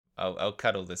I'll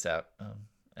cut all this out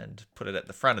and put it at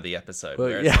the front of the episode. Well,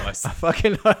 where yeah, it's I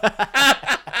fucking.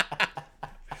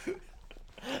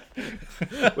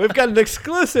 We've got an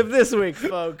exclusive this week,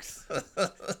 folks.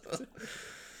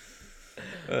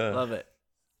 Love it.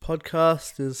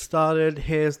 Podcast has started.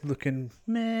 Hair's looking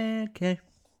meh. Okay.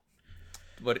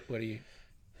 What do you?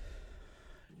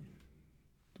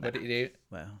 What do you do?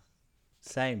 Well,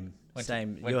 same. Went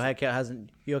Your haircut hasn't.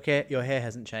 Your hair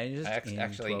hasn't changed. I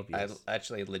in 12 years.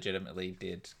 actually legitimately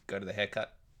did go to the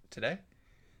haircut today.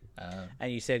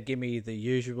 And you said, "Give me the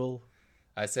usual."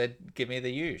 I said, "Give me the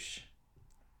usual,"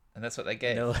 and that's what they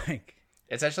gave. They're like,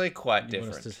 It's actually quite you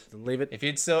want different. us to leave it. If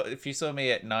you saw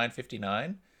me at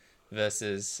 9:59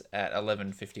 versus at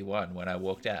 11:51 when I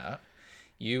walked out,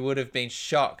 you would have been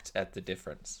shocked at the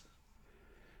difference.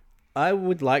 I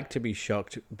would like to be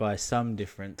shocked by some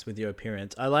difference with your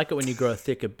appearance. I like it when you grow a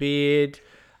thicker beard.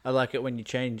 I like it when you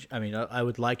change. I mean, I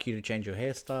would like you to change your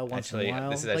hairstyle once in a while.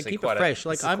 This is actually keep quite it fresh.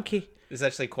 This is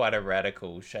actually quite a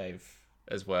radical shave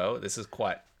as well. This is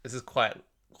quite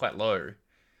low.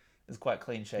 It's quite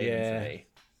clean shaven for me.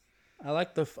 I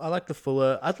like the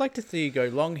fuller. I'd like to see you go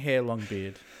long hair, long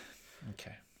beard.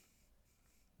 Okay.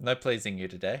 No pleasing you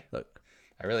today. Look,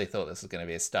 I really thought this was going to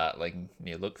be a startling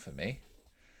new look for me.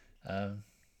 But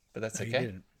that's no, okay. you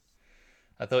didn't.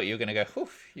 I thought you were going to go,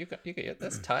 "Oof, you got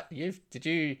that's tight."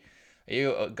 Are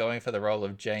you going for the role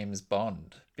of James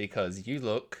Bond? Because you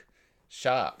look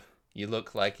sharp. You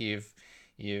look like you've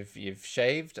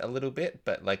shaved a little bit,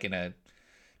 but like in a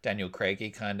Daniel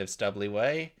Craigy kind of stubbly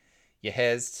way. Your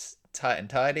hair's tight and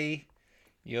tidy.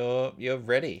 You're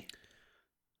ready.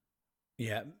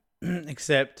 Yeah,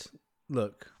 except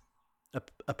look,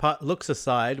 apart looks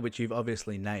aside, which you've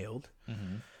obviously nailed.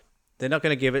 Mm-hmm. They're not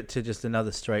going to give it to just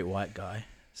another straight white guy.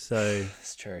 So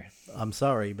It's true. I'm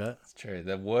sorry, but It's true.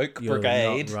 The woke you're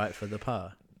brigade, not right for the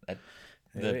part. the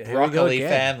Here we go broccoli again.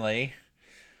 family,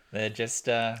 they're just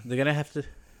They're gonna have to.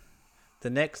 The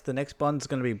next Bond's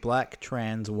gonna be black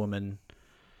trans woman.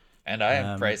 and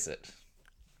I embrace it.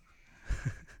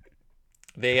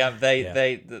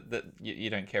 You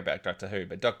don't care about Doctor Who,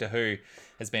 but Doctor Who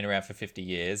has been around for 50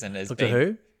 years and has Doctor been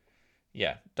Who?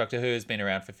 Yeah, Doctor Who has been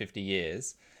around for 50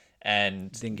 years,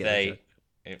 and Didn't get the joke.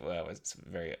 It's a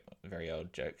very very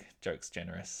old joke. Joke's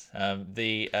generous.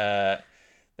 They've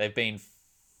been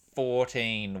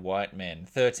 13 white men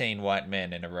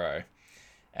in a row,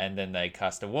 and then they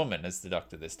cast a woman as the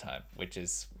Doctor this time, which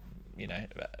is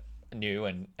new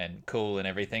and cool and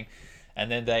everything,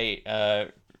 and then they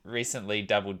recently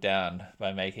doubled down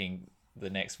by making the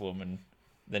next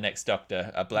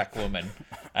Doctor a black woman,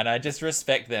 and I just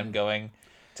respect them going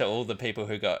to all the people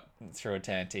who got through a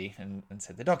tanty and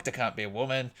said the Doctor can't be a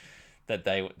woman, that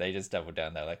they just doubled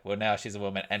down. They're like, well, now she's a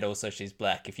woman and also she's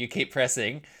black. If you keep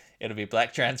pressing, it'll be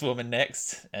black trans woman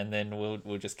next, and then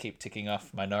we'll just keep ticking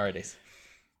off minorities.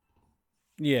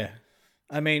 Yeah,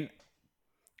 I mean,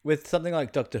 with something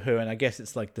like Doctor Who, and I guess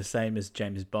it's like the same as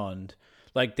James Bond.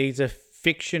 Like, these are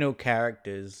fictional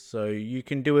characters, so you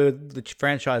can do the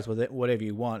franchise with it whatever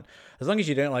you want, as long as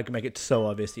you don't like make it so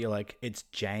obvious that you're like, it's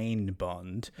Jane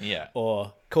Bond, Yeah.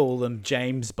 or call them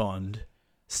James Bond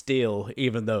still,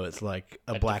 even though it's like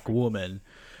a black woman.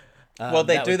 Well,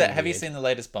 they do would that. be Have you weird. seen the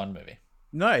latest Bond movie?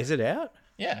 No, is it out?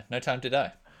 Yeah, No Time to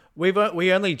Die.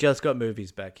 We only just got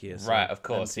movies back here, so Right, of I haven't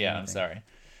course. seen Yeah, I'm anything. sorry.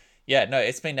 Yeah, no,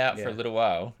 it's been out for a Yeah. little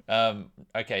while.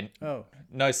 Okay. Oh,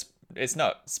 No, it's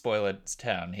not spoiler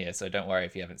town here, so don't worry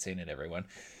if you haven't seen it, everyone.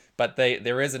 But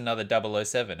there is another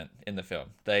 007 in the film.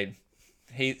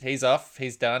 He's off,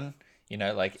 he's done.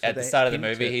 Like So at the they start of the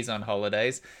hint movie, at- he's on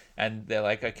holidays, and they're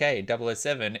like, okay,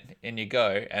 007, in you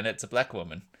go, and it's a black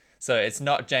woman. So it's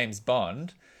not James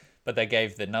Bond, but they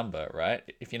gave the number, right?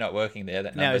 If you're not working there,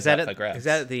 that now number's is that up for grabs. is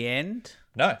that at the end?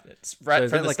 No, it's right So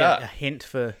is from that the like start. a hint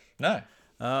for? No,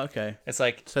 Oh, okay. it's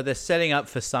like So they're setting up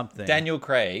for something. Daniel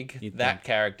Craig, You'd that think.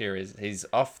 character he's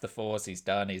off the force, he's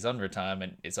done, he's on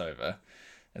retirement, it's over.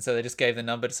 And so they just gave the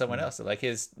number to someone else. They're like,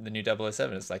 here's the new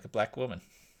 007, it's like a black woman.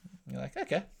 You're like,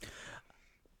 okay.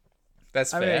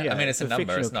 That's fair. mean, yeah, I mean, it's a for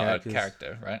number, it's fictional not a characters.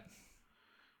 character, right?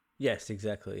 Yes,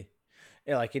 exactly.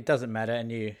 Yeah, like it doesn't matter,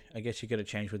 and I guess you got to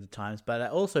change with the times. But I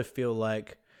also feel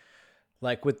like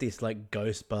with this like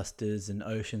Ghostbusters and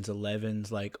Ocean's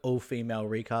 11's like all female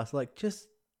recast, like just,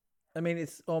 I mean,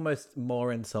 it's almost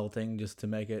more insulting just to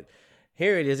make it.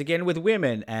 Here it is again with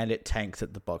women, and it tanks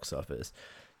at the box office.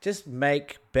 Just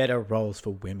make better roles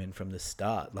for women from the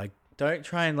start. Like, don't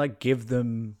try and like give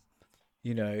them,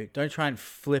 don't try and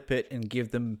flip it and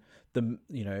give them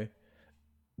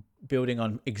building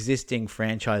on existing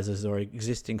franchises or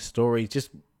existing stories.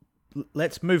 Just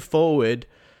let's move forward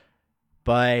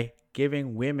by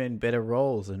giving women better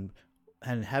roles and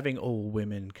having all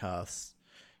women casts.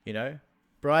 You know,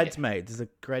 Bridesmaids is a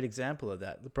great example of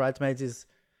that. The Bridesmaids is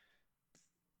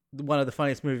one of the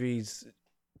funniest movies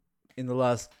in the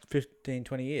last 15,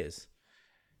 20 years.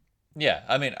 Yeah,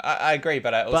 I mean, I agree,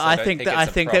 but I also But I don't think think that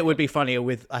it's a that problem. would be funnier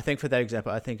with. I think for that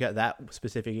example, I think that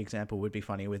specific example would be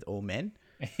funnier with all men.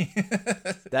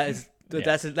 That is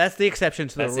Yeah. that's the exception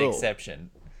to the That's the rule. exception.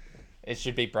 It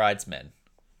should be bridesmen.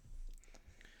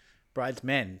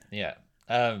 Bridesmen. Yeah.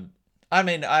 I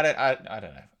mean, I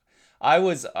don't know. I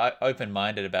was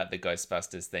open-minded about the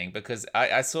Ghostbusters thing because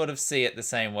I sort of see it the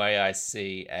same way I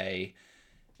see a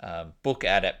book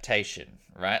adaptation,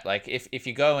 right? Like if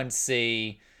you go and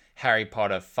see Harry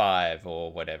Potter 5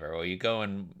 or whatever, or you go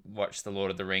and watch the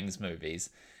Lord of the Rings movies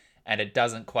and it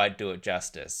doesn't quite do it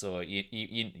justice, or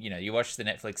you watch the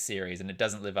Netflix series and it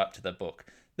doesn't live up to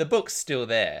the book's still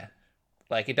there.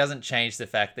 Like, it doesn't change the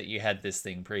fact that you had this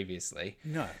thing previously.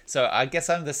 No. So I guess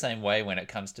I'm the same way when it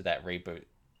comes to that reboot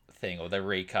thing or the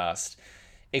recast.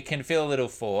 It can feel a little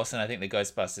forced, and I think the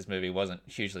Ghostbusters movie wasn't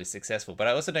hugely successful, but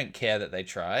I also don't care that they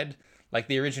tried. Like,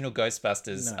 the original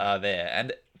Ghostbusters are there,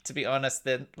 and to be honest,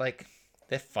 they're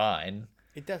fine.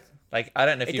 It does. Like, I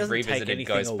don't know if It you've doesn't take revisited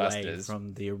anything away Ghostbusters.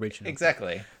 from the original.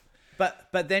 Exactly.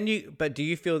 But do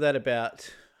you feel that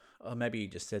about? Or maybe you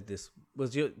just said this.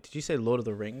 Did you say Lord of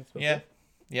the Rings before? Yeah.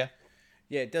 Yeah.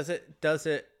 Yeah. Does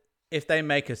it? If they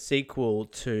make a sequel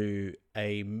to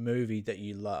a movie that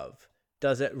you love,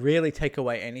 does it really take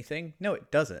away anything? No,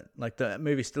 it doesn't. Like, the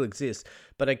movie still exists,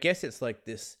 but I guess it's like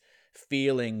this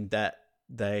feeling that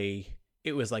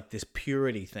it was like this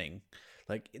purity thing.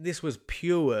 Like, this was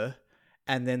pure,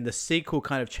 and then the sequel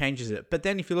kind of changes it. But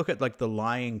then if you look at like The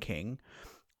Lion King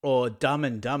or Dumb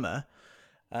and Dumber,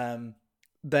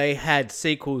 they had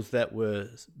sequels that were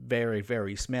very,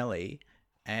 very smelly,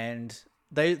 and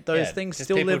those things just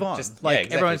still people live on. exactly.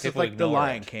 Everyone's just People like The ignore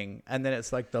Lion it. King, and then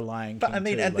it's like The Lion King. But I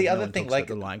mean, 2. and the no other one thing, talks like,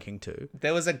 about The Lion King 2.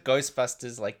 there was a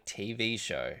Ghostbusters TV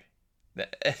show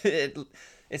that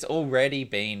it's already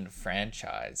been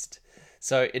franchised,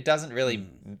 so it doesn't really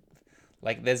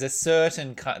like. There's a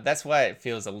certain that's why it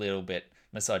feels a little bit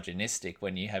misogynistic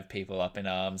when you have people up in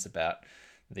arms about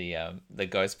the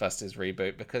Ghostbusters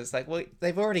reboot, because like, well,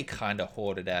 they've already kind of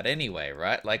hoarded out anyway,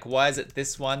 right? Like, why is it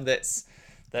this one that's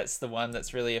the one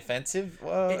that's really offensive?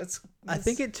 Well, I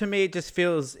think to me it just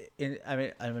feels. I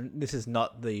mean, this is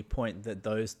not the point that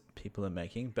those people are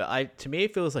making, but to me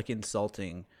it feels like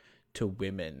insulting to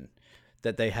women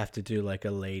that they have to do like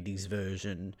a ladies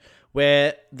version,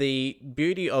 where the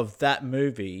beauty of that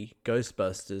movie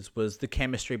Ghostbusters was the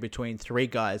chemistry between three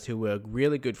guys who were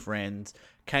really good friends,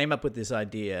 came up with this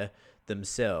idea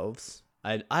themselves.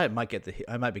 I might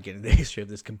be getting the history of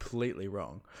this completely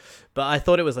wrong, but I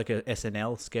thought it was like a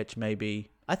SNL sketch.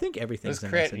 Maybe I think everything's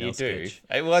an SNL sketch.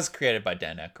 It was created by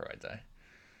Dan Aykroyd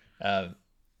though,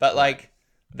 but like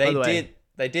By the way-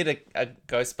 they did a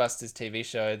Ghostbusters TV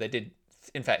show. They did,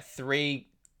 in fact, 3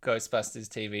 Ghostbusters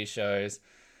TV shows.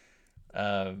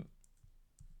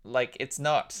 Like, it's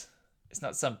not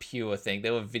some pure thing.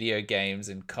 There were video games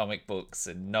and comic books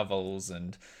and novels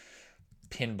and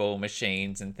pinball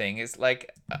machines and things. It's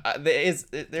like there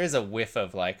is a whiff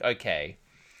of like, okay,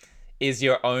 is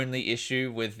your only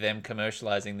issue with them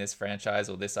commercializing this franchise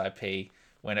or this IP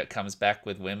when it comes back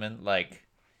with women? Like,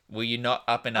 were you not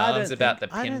up in arms about the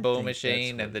pinball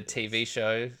machine and the TV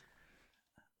show?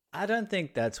 I don't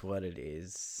think that's what it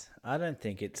is. I don't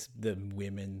think it's the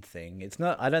women thing. It's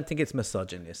not. I don't think it's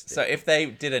misogynistic. So if they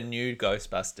did a new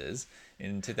Ghostbusters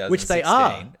in 2016, Which they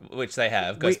are. which they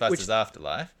have, Which- Ghostbusters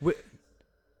Afterlife.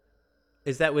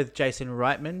 Is that with Jason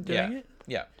Reitman doing it?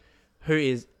 Yeah. Who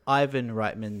is Ivan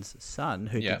Reitman's son,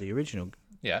 who Yeah. did the original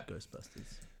Yeah.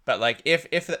 Ghostbusters? But like, if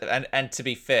and to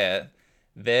be fair,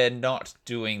 they're not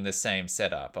doing the same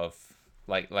setup of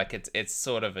like it's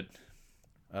sort of a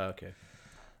Oh, okay.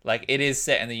 like, it is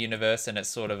set in the universe and it's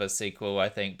sort of a sequel, I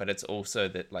think, but it's also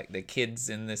that like the kids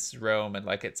in this realm, and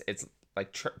like it's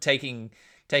like taking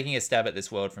a stab at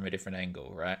this world from a different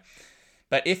angle, right?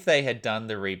 But if they had done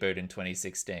the reboot in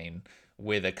 2016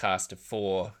 with a cast of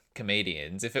 4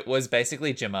 comedians, if it was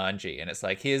basically Jumanji and it's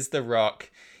like, here's The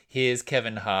Rock, here's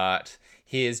Kevin Hart,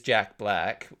 here's Jack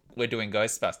Black, we're doing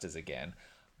Ghostbusters again,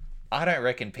 I don't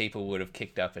reckon people would have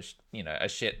kicked up a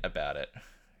shit about it,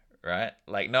 right?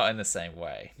 Like, not in the same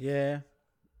way. Yeah.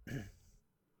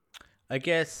 I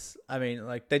guess. I mean,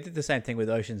 like, they did the same thing with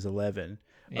Ocean's 11.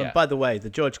 Yeah. By the way, the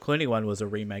George Clooney one was a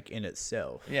remake in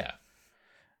itself. Yeah.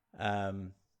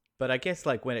 But I guess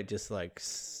like when it just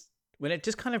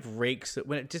kind of reeks,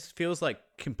 when it just feels like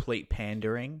complete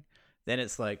pandering, then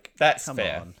it's like, That's come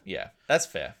fair. on. Yeah, that's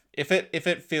fair. If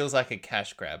it feels like a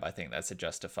cash grab, I think that's a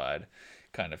justified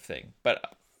kind of thing.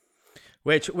 But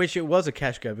Which it was a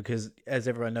cash grab because, as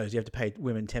everyone knows, you have to pay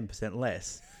women 10%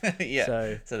 less.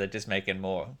 yeah, So they're just making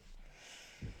more.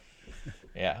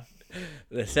 Yeah.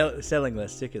 they're selling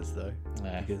less tickets though,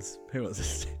 Nah. because who wants to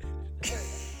see?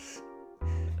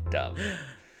 Dumb.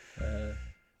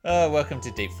 Welcome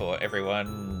to Deep 4,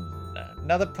 everyone.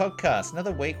 Another podcast,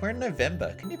 another week. We're in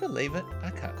November. Can you believe it?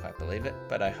 I can't quite believe it,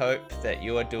 but I hope that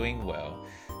you are doing well.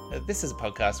 This is a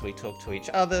podcast we talk to each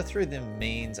other through the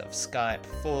means of Skype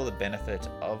for the benefit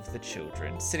of the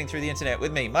children. Sitting through the internet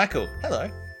with me, Michael. Hello.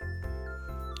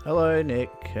 Hello, Nick.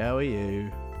 How are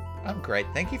you? I'm great.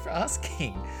 Thank you for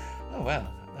asking. Oh,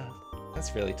 wow.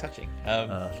 That's really touching.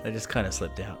 They just kind of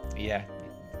slipped out. Yeah.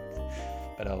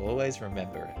 But I'll always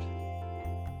remember it.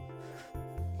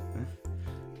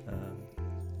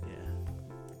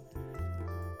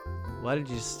 Why did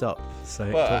you stop?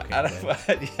 Well, talking?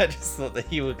 I just thought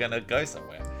that you were going to go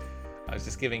somewhere. I was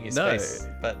just giving you No. space.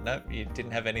 But no, you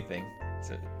didn't have anything.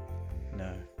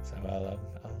 No. So I'll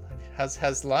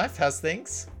how's life? How's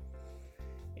things?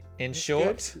 In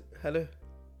short? Hello.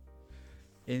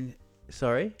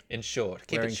 Sorry. In short.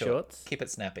 Keep Wearing it short. shorts? Keep it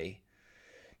snappy.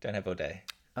 Don't have all day.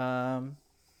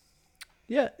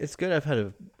 Yeah, it's good. I've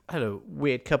had a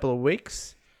weird couple of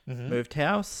weeks. Mm-hmm. Moved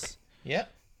house, Yeah.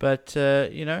 but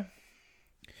it's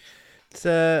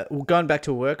gone back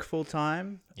to work full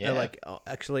time. Yeah.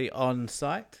 Actually on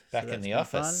site. Back in that's the been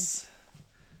office. fun.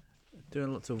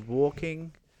 Doing lots of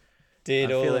walking.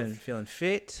 Did I'm feeling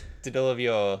fit. Did all of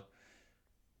your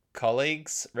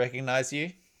colleagues recognize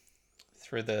you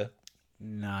through the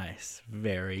Nice,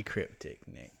 very cryptic,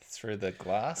 Nick.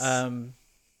 glass?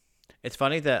 It's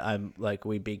funny that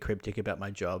we be cryptic about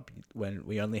my job when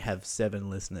we only have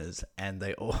 7 listeners and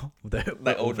they all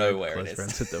all know where it is.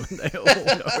 Friends with them and they all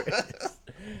know where it is.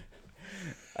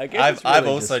 I guess I've it's really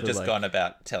also for, just gone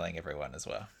about telling everyone as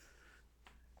well.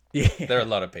 Yeah, There are a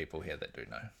lot of people here that do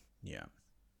know. yeah.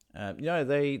 No,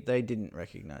 they didn't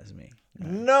recognize me.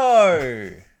 No.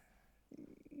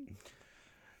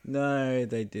 No,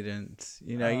 they didn't.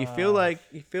 You feel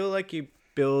like you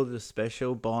build a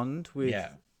special bond with Yeah.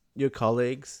 your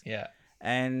colleagues. Yeah.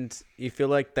 And you feel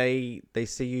like they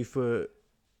see you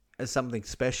as something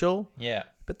special, Yeah.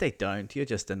 but they don't. You're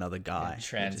just another guy. Yeah,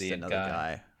 transient You're just another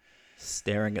guy. guy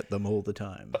staring at them all the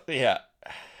time. Yeah.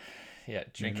 Yeah.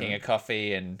 Drinking a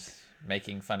coffee and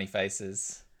making funny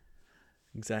faces.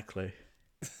 Exactly.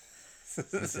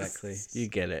 Exactly. You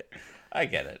get it. I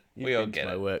get it. You've We all been to get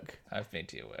my it. work. I've been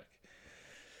to your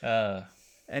work.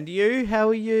 And you? How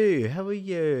are you? How are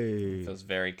you? Feels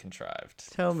very contrived.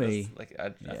 Tell Feels me. like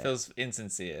it feels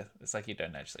insincere. It's like you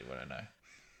don't actually want to know.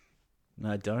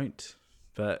 No, I don't.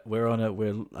 But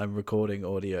I'm recording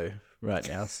audio right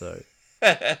now, so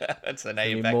So now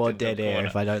you're there'll back be more to the dead air corner.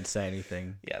 if I don't say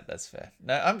anything. Yeah, that's fair.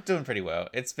 No, I'm doing pretty well.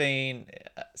 It's been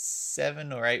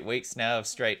 7 or 8 weeks now of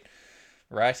straight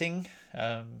writing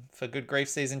for Good Grief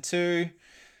Season 2,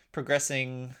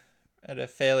 progressing at a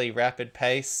fairly rapid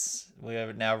pace. We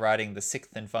are now writing the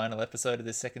 6th and final episode of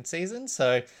this second season,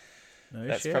 so No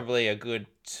that's shit. probably a good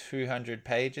 200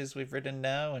 pages we've written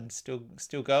now, and still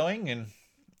going,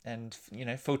 and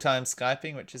full-time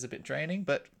Skyping, which is a bit draining,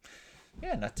 but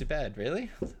yeah, not too bad, really.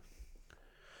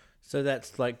 So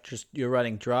that's like just you're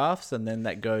writing drafts, and then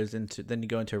you go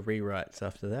into rewrites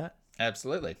after that.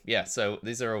 Absolutely, yeah. So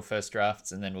these are all first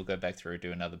drafts, and then we'll go back through,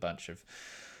 do another bunch of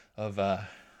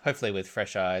hopefully with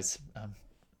fresh eyes.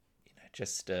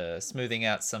 Just smoothing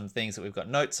out some things that we've got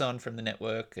notes on from the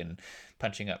network, and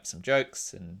punching up some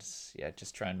jokes, and yeah,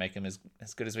 just try and make them as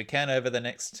good as we can over the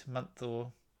next month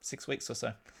or 6 weeks or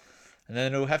so, and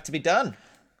then it'll have to be done.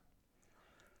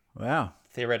 Wow.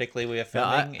 Theoretically, we are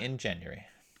filming in January.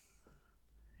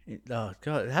 Oh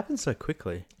god, it happens so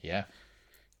quickly. Yeah.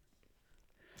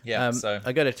 Yeah. So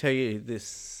I got to tell you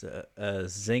this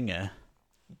zinger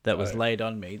that was laid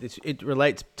on me. It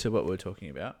relates to what we're talking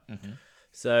about. Mhm.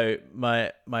 So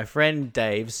my friend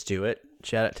Dave Stewart,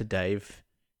 shout out to Dave.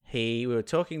 We were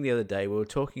talking the other day. We were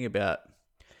talking about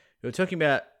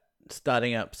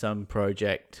starting up some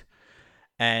project,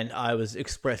 and I was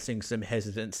expressing some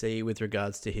hesitancy with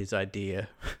regards to his idea.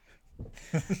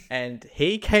 And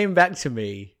he came back to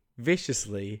me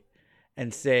viciously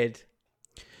and said,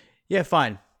 "Yeah,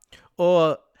 fine.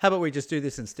 Or how about we just do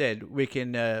this instead? We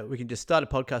can just start a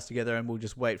podcast together, and we'll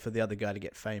just wait for the other guy to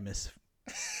get famous."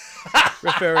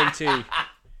 referring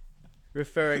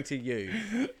to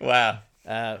you, wow.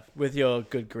 with your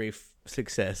Good Grief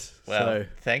success. Well, So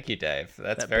thank you, Dave.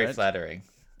 That's that very burnt. flattering.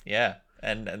 Yeah,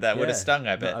 and that would have stung,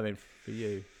 I bet. I mean, for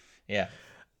you. Yeah.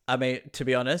 I mean, to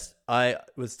be honest, I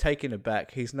was taken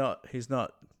aback. He's not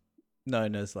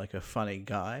known as like a funny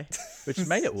guy, which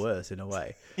made it worse in a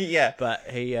way. Yeah. But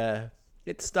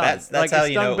it stung. That's like, how it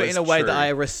you know stung, it but was in a way true. that I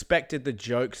respected the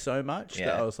joke so much that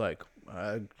Yeah. I was like,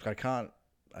 I can't.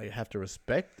 I have to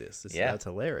respect this. Yeah. That's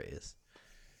hilarious.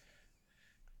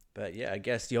 But yeah, I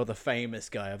guess you're the famous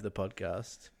guy of the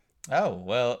podcast. Oh,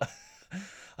 well,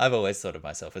 I've always thought of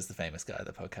myself as the famous guy of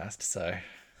the podcast, so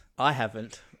I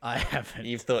haven't.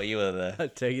 you've thought you were I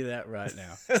tell you that right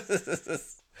now. the...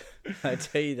 I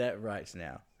tell you that right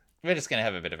now. We're just going to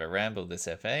have a bit of a ramble this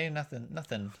FA.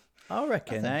 Nothing. I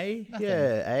reckon, Nothing. eh?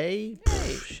 Yeah, eh?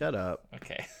 Pff, shut up.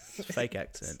 Okay. Fake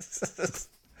accent.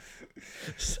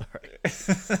 Sorry.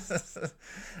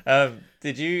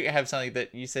 Did you have something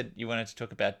that you said you wanted to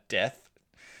talk about death,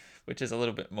 which is a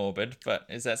little bit morbid, but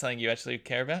is that something you actually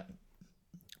care about?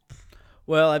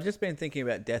 Well, I've just been thinking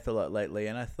about death a lot lately,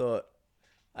 and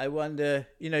I wonder,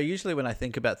 usually when I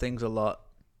think about things a lot,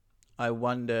 I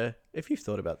wonder if you've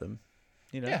thought about them,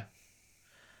 Yeah.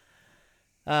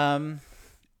 And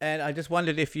I just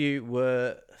wondered if you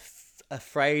were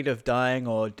afraid of dying,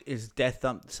 or is death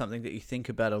something that you think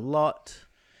about a lot,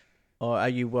 or are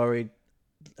you worried?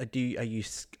 Are you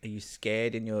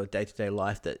scared in your day-to-day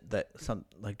life that some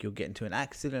like you'll get into an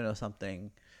accident or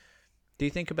something? Do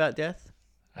you think about death?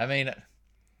 I mean,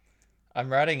 I'm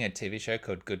writing a TV show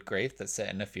called Good Grief that's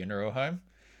set in a funeral home,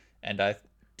 and I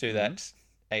do that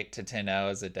 8 to 10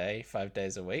 hours a day, 5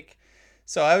 days a week.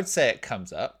 So I would say it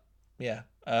comes up. Yeah.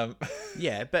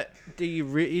 Yeah, but do you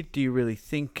really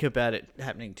think about it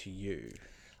happening to you?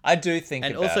 I do think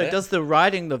And about also, it. does the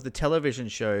writing of the television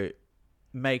show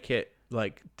make it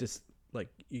like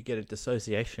you get a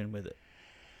dissociation with it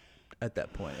at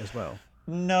that point as well?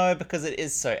 No, because it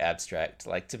is so abstract.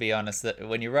 Like, to be honest, that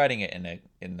when you're writing it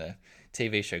in the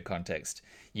TV show context,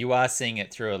 you are seeing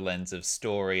it through a lens of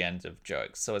story and of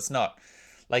jokes. So it's not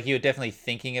like you're definitely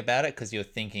thinking about it because you're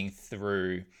thinking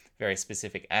through very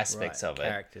specific aspects of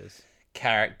Characters.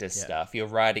 character stuff. You're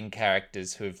writing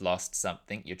characters who've lost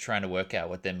something. You're trying to work out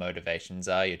what their motivations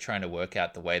are. You're trying to work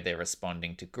out the way they're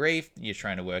responding to grief. You're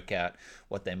trying to work out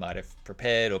what they might have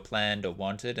prepared or planned or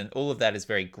wanted. And all of that is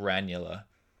very granular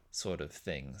sort of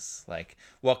things. Like,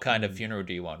 what kind of funeral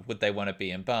do you want? Would they want to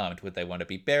be embalmed? Would they want to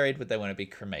be buried? Would they want to be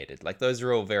cremated? Like, those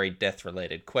are all very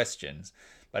death-related questions.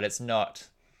 But it's not...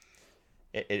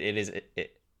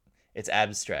 It's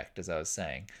abstract, as I was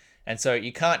saying. And so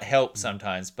you can't help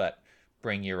sometimes but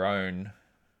bring your own,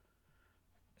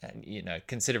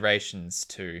 considerations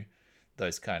to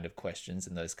those kind of questions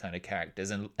and those kind of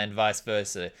characters, and vice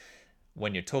versa.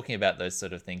 When you're talking about those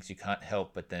sort of things, you can't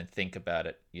help but then think about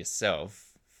it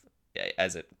yourself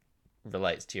as it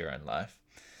relates to your own life.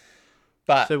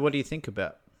 But So what do you think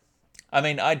about? I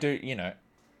mean, I do,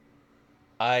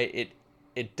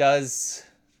 it does,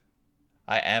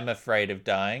 I am afraid of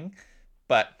dying,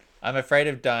 but I'm afraid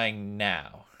of dying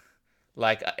now.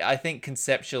 Like, I think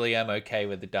conceptually I'm okay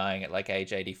with the dying at like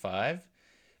age 85,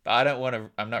 but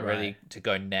I'm not ready to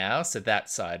go now. So that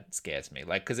side scares me.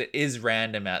 Like, cause it is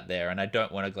random out there and I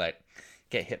don't want to like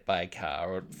get hit by a car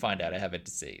or find out I have a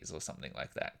disease or something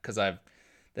like that. Cause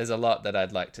there's a lot that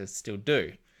I'd like to still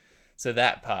do. So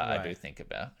that part I do think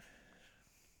about.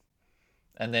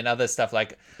 And then other stuff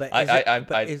like,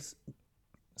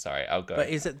 sorry, I'll go. But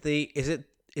is it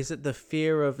the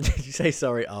fear of? Did you say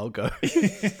sorry? I'll go.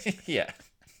 Yeah.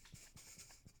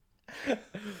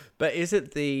 But is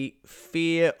it the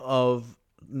fear of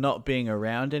not being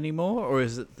around anymore, or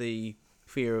is it the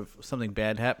fear of something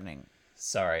bad happening?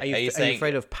 Sorry. Are you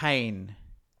afraid of pain?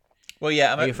 Well,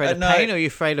 yeah. Are you afraid of pain, or are you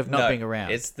afraid of not being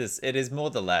around? It is more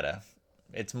the latter.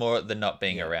 It's more the not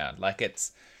being around. Like,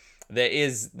 there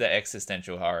is the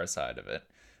existential horror side of it,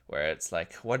 where it's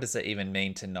like, what does it even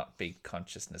mean to not be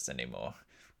consciousness anymore?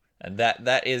 And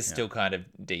that is still kind of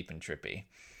deep and trippy,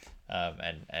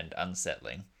 and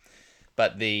unsettling.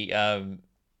 But the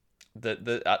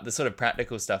sort of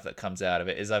practical stuff that comes out of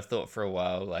it is, I've thought for a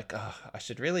while, like, oh, I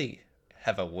should really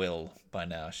have a will by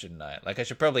now, shouldn't I? Like, I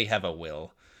should probably have a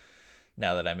will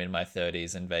now that I'm in my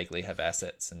 30s and vaguely have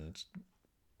assets and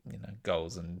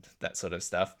goals and that sort of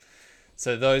stuff.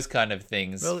 So those kind of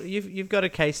things. Well, you've got a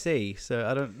KC, so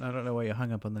I don't know why you're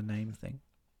hung up on the name thing.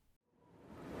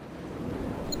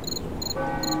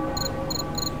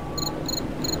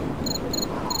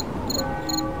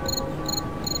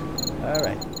 All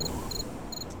right.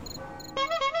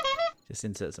 Just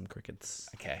insert some crickets.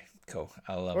 Okay, cool.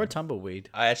 Or a tumbleweed.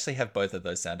 I actually have both of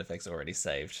those sound effects already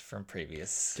saved from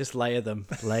previous. Just layer them,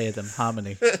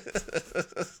 harmony.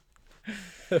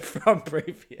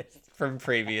 From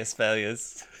previous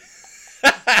failures.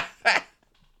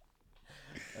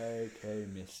 Okay,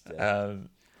 mister.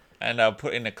 And I'll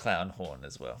put in a clown horn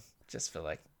as well, just for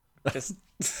like Just,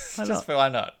 Why just not? for why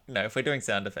not? No, if we're doing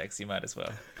sound effects, you might as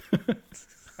well.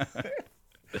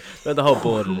 But the whole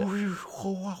board of it.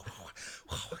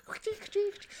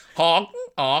 Honk,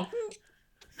 honk.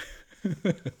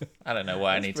 I don't know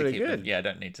why I That's need to pretty keep it. good. Yeah, I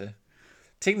don't need to.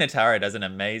 Tig Notaro does an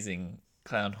amazing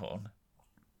clown horn.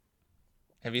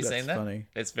 Have you That's seen that? funny.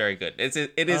 It's very good. It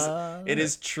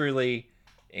is truly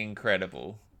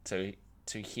incredible to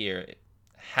hear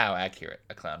how accurate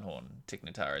a clown horn, Tig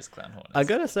Notaro's clown horn I is.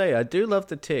 gotta say, I do love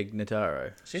the Tig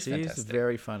Notaro. She's She's fantastic.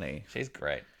 very funny. She's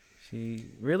great. She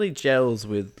really gels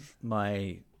with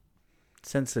my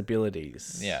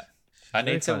sensibilities. Yeah. I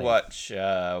very need to funny. watch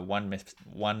One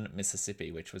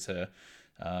Mississippi, which was her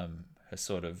her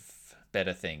sort of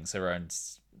Better Things, her own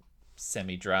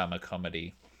semi-drama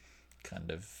comedy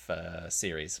kind of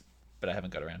series, but I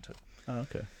haven't got around to it. Oh,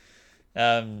 okay.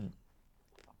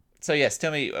 So yes,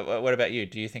 tell me, what about you?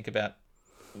 Do you think about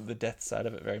the death side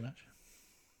of it very much?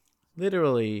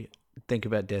 Literally think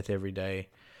about death every day.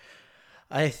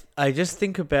 I just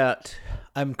think about,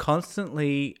 I'm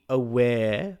constantly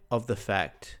aware of the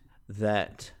fact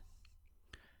that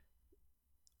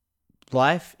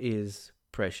life is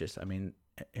precious. I mean,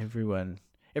 everyone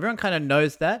kind of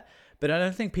knows that, but I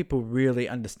don't think people really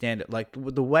understand it. Like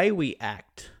the way we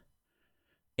act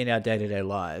in our day-to-day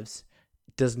lives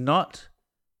does not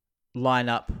line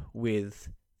up with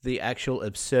the actual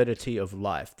absurdity of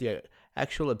life, the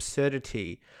actual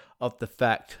absurdity of the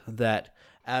fact that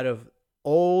out of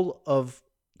all of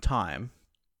time,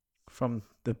 from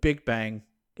the Big Bang,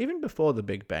 even before the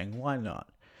Big Bang, why not,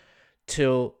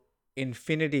 till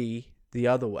infinity the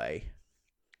other way,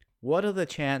 what are the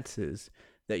chances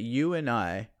that you and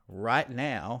I right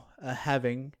now are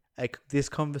having this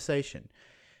conversation?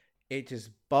 It just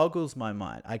boggles my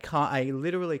mind. I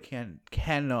literally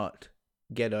cannot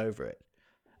get over it.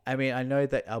 I mean, I know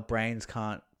that our brains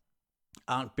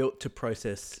aren't built to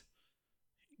process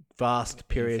vast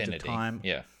periods Infinity. of time,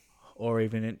 Yeah. or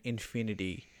even an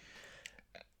infinity.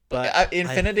 But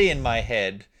Infinity in my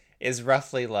head is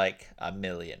roughly like a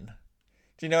million.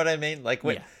 Do you know what I mean? Like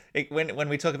when when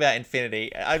we talk about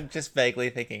infinity, I'm just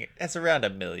vaguely thinking it's around a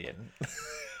million.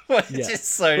 Which is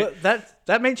so. Well,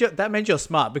 that means you're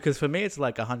smart, because for me it's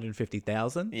like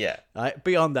 150,000. Yeah.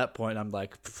 Beyond that point, I'm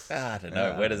like, I don't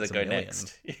know. Where does it it's a go million.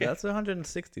 next? That's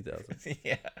 160,000.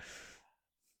 Yeah.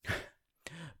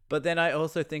 But then I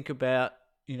also think about,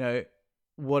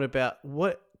 what if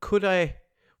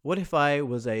I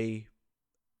was a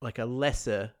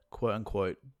lesser quote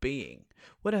unquote being?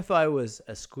 What if I was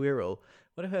a squirrel?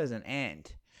 What if I was an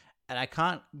ant? And I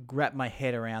can't wrap my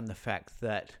head around the fact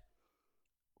that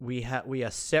we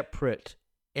are separate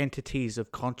entities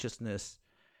of consciousness,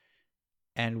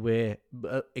 and we're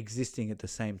existing at the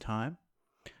same time.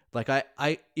 Like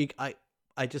I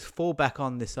just fall back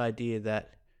on this idea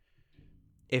that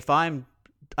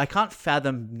I can't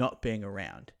fathom not being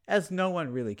around, as no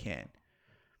one really can.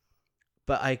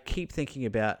 But I keep thinking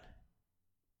about,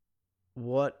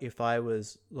 what if I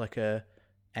was like a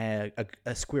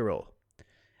squirrel,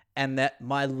 and that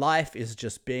my life is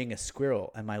just being a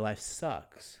squirrel, and my life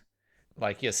sucks.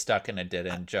 Like you're stuck in a dead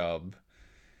end job.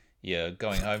 You're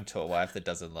going home to a wife that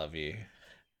doesn't love you.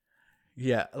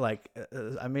 Yeah, like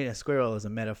I mean, a squirrel is a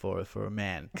metaphor for a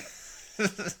man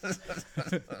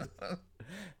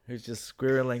who's just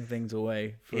squirreling things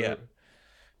away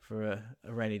for a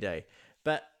rainy day.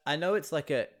 But I know it's like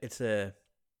it's a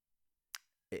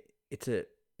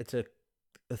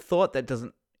thought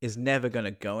that is never going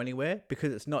to go anywhere,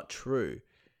 because it's not true.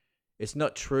 It's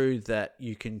not true that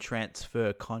you can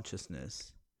transfer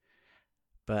consciousness.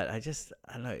 But I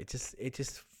don't know. It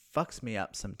just fucks me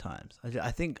up sometimes.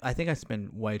 I think I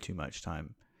spend way too much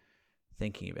time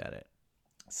thinking about it.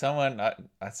 I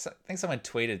think someone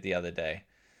tweeted the other day,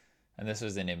 and this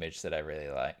was an image that I really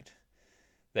liked,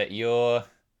 that you're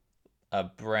a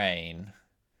brain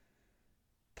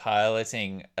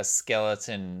piloting a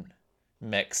skeleton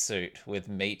mech suit with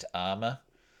meat armor.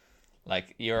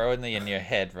 Like you're only in your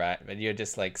head, right? But you're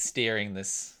just like steering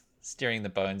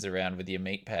the bones around with your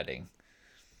meat padding.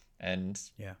 And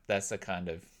that's the kind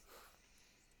of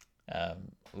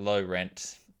low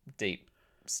rent, deep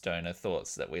stoner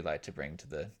thoughts that we like to bring to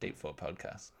the Deep Thought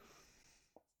podcast.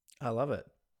 I love it.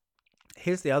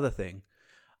 Here's the other thing.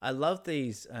 I love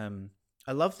these.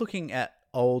 I love looking at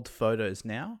old photos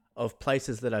now of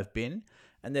places that I've been.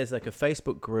 And there's like a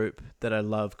Facebook group that I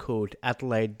love called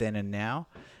Adelaide Then and Now.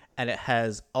 And it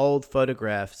has old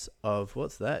photographs of,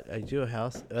 what's that? A Dewar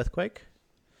House earthquake?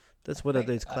 That's one of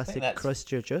those classic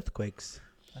Christchurch earthquakes.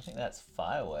 I think that's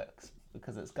fireworks,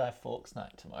 because it's Guy Fawkes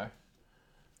night tomorrow.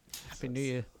 Happy New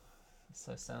Year.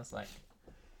 So it sounds like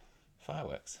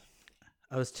fireworks.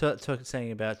 I was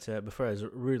saying about before I was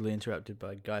rudely interrupted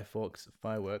by Guy Fawkes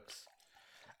fireworks.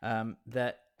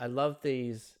 That I love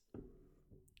these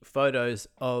photos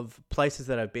of places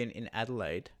that I've been in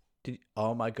Adelaide.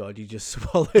 Oh my god, you just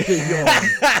swallowed a yawn.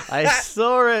 I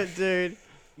saw it, dude.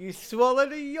 You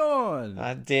swallowed a yawn.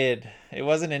 I did. It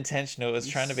wasn't intentional. It was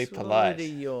trying to be polite. A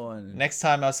yawn. Next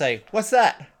time I'll say, "What's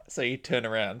that?" So you turn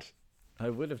around. I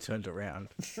would have turned around.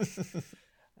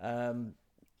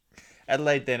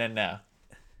 Adelaide then and now.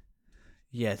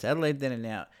 Yes, Adelaide then and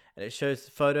now. And it shows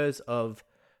photos of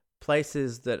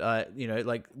places that I,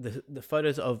 like the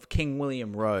photos of King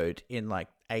William Road in like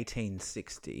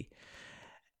 1860.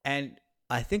 And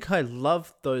I think I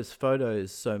love those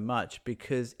photos so much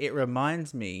because it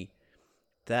reminds me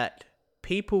that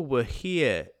people were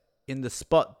here in the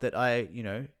spot that I,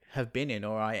 have been in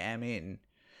or I am in.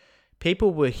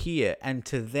 People were here, and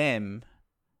to them,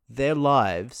 their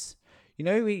lives,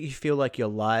 you feel like your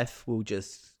life will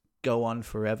just go on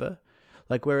forever.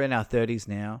 Like we're in our 30s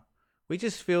now. We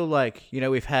just feel like,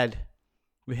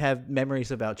 we have memories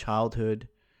of our childhood,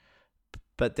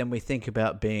 but then we think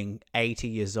about being 80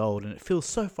 years old and it feels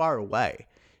so far away.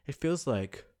 It feels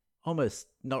like almost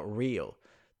not real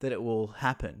that it will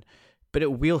happen, but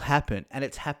it will happen. And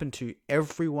it's happened to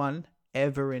everyone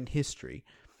ever in history.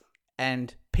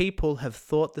 And people have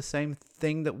thought the same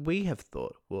thing that we have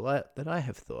thought. Well, that I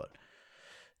have thought.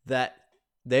 That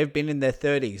they've been in their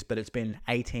 30s, but it's been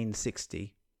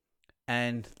 1860.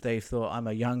 And they've thought, I'm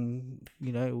a young,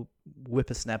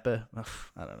 whippersnapper. Ugh,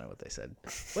 I don't know what they said.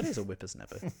 What is a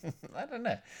whippersnapper? I don't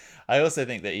know. I also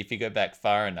think that if you go back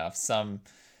far enough, some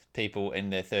people in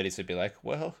their 30s would be like,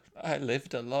 well, I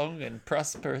lived a long and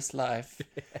prosperous life.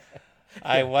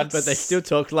 But they still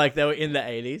talk like they were in the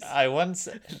 80s. I once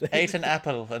ate an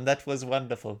apple, and that was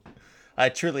wonderful. I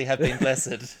truly have been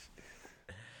blessed.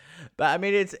 But I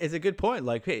mean, it's a good point.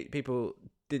 Like people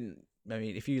didn't. I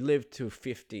mean, if you lived to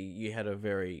 50, you had a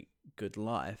very good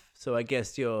life. So I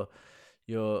guess your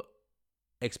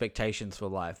expectations for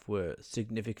life were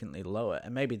significantly lower,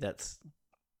 and maybe that's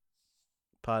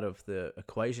part of the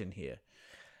equation here.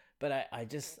 But I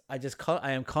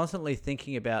am constantly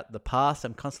thinking about the past.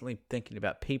 I'm constantly thinking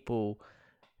about people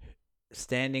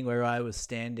standing where I was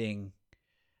standing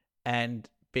and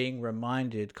being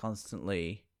reminded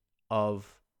constantly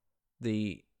of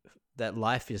that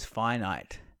life is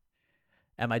finite.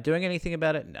 Am I doing anything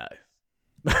about it? No.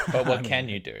 But what can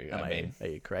you do? Are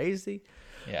you crazy?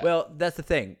 Yeah. Well, that's the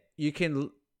thing. You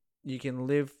can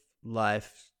live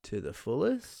life to the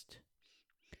fullest.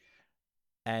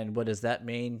 And what does that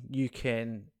mean? You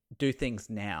can do things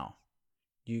now.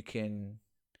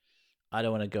 I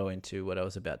don't want to go into what I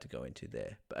was about to go into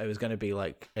there, but it was going to be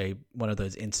like one of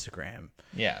those Instagram.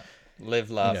 Yeah.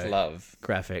 Live, laugh, love.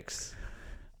 Graphics.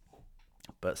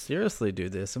 But seriously,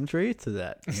 dude, there's some truth to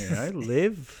that.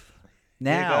 Live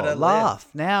now, laugh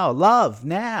now, love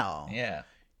now. Yeah.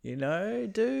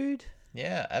 Dude.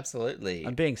 Yeah, absolutely.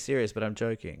 I'm being serious, but I'm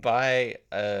joking. Buy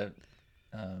a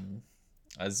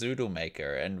zoodle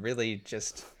maker and really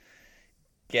just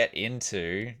get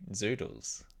into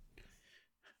zoodles.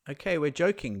 Okay, we're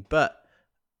joking, but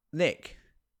Nick,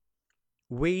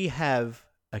 we have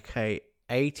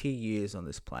 80 years on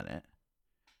this planet.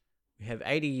 We have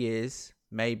 80 years,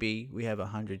 maybe we have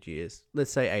 100 years.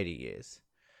 Let's say 80 years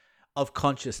of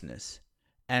consciousness.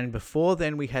 And before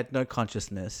then we had no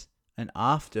consciousness, and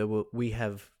after we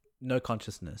have no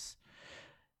consciousness.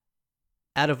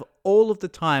 Out of all of the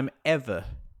time ever,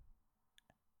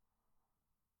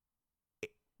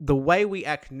 the way we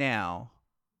act now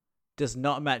does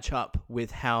not match up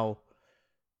with how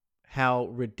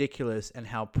ridiculous and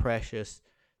how precious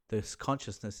this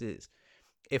consciousness is.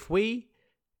 If we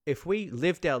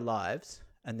lived our lives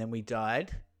and then we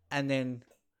died and then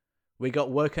we got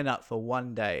woken up for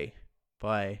one day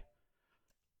by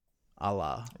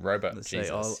Allah. Robot Let's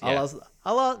Jesus. say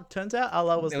Allah, turns out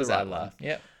Allah was the right Allah. one.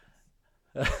 Yep.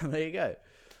 There you go.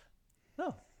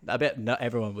 Oh, I bet not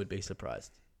everyone would be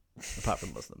surprised. Apart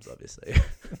from Muslims, obviously.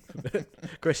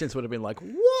 Christians would have been like,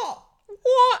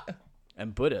 what?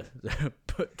 And Buddha.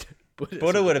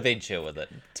 Buddha would have been chill with it,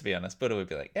 to be honest. Buddha would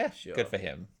be like, yeah, sure. Good for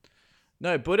him.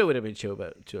 No, Buddha would have been chill,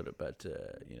 but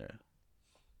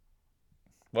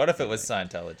What if it was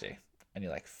Scientology? And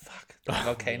you're like, fuck, the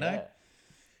volcano? Yeah.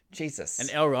 Jesus. And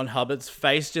L. Ron Hubbard's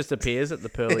face just appears at the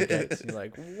pearly gates. You're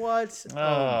like, what?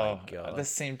 Oh my God. This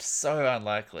seemed so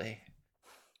unlikely.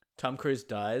 Tom Cruise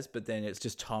dies, but then it's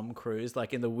just Tom Cruise,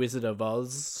 like in the Wizard of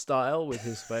Oz style, with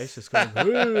his face just going,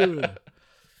 whoo.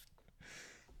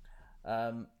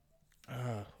 What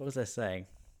was I saying?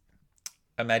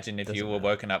 Imagine if you were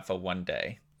woken up for one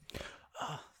day.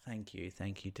 Oh, thank you,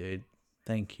 dude.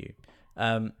 Thank you.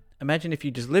 Imagine if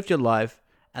you just lived your life,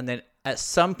 and then at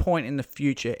some point in the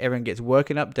future, everyone gets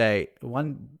woken up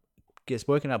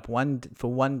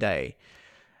for one day,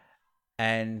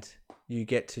 and you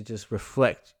get to just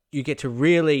reflect. You get to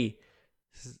really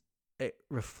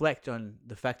reflect on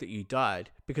the fact that you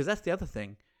died, because that's the other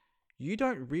thing. You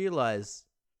don't realize.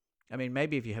 I mean,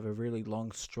 maybe if you have a really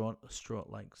long, strawn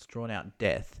out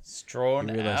death, Strawn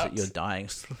you realize out. that you're dying.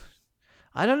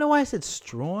 I don't know why I said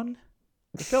strawn.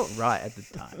 It felt right at the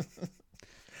time.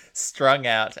 Strung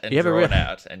out and You have a drawn real-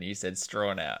 out, and you said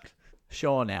strawn out.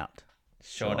 Shorn out.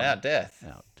 Shorn out death.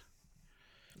 Out.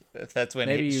 That's when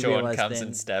Maybe you Sean realise comes then-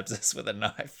 and stabs us with a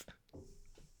knife.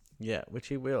 Yeah, which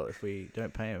he will if we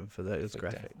don't pay him for those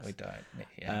graphics. We don't.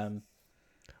 Yeah.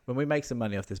 When we make some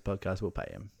money off this podcast, we'll pay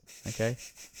him. Okay.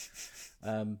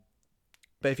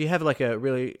 But if you have like a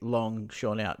really long,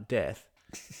 shorn out death,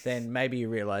 then maybe you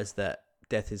realize that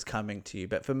death is coming to you.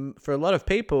 But for a lot of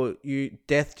people,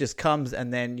 death just comes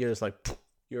and then you're just like,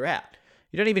 you're out.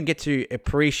 You don't even get to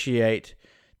appreciate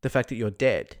the fact that you're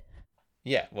dead.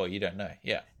 Yeah. Well, you don't know.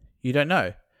 Yeah. You don't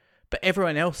know. But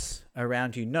everyone else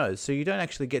around you knows. So you don't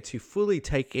actually get to fully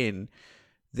take in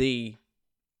the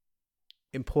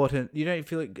important, you don't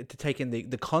feel like get to take in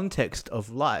the context of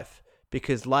life,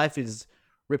 because life is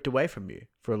ripped away from you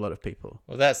for a lot of people.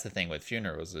 Well, that's the thing with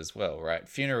funerals as well, right?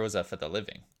 Funerals are for the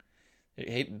living.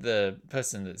 The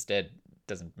person that's dead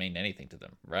doesn't mean anything to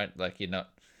them, right? Like you're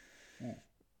not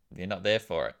there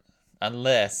for it,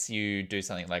 unless you do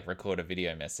something like record a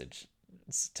video message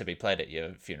to be played at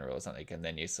your funeral or something, and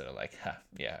then you sort of like,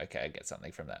 yeah, okay, I get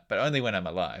something from that, but only when I'm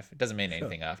alive. It doesn't mean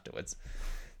anything afterwards.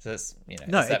 So it's No, it's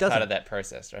it that part doesn't. of that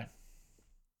process, right?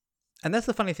 And that's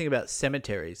the funny thing about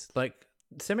cemeteries. Like,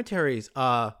 cemeteries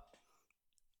are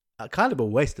kind of a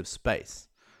waste of space.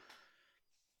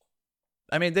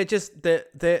 I mean,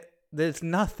 there's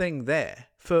nothing there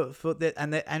for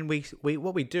that, and we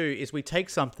what we do is we take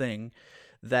something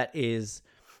that is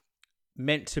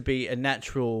meant to be a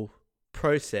natural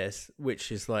process,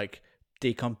 which is like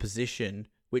decomposition,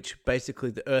 which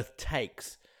basically the earth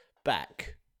takes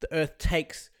back. The earth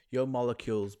takes your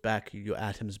molecules back, your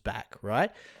atoms back, right?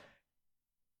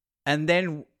 And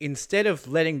then instead of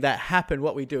letting that happen,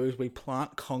 what we do is we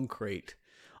plant concrete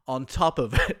on top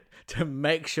of it to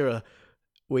make sure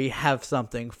we have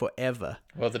something forever.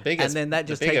 Well, the bigger takes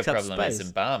up problem is space.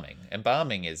 embalming.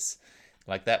 Embalming is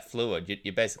like that fluid.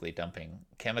 You're basically dumping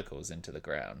chemicals into the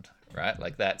ground, right?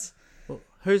 Like that's Well,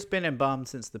 who's been embalmed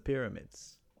since the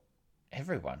pyramids?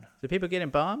 everyone. Do people get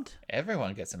embalmed?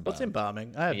 Everyone gets embalmed. What's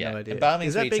embalming? I have Yeah, no idea. embalming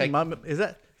Is is where that you being take- mum? Is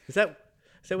that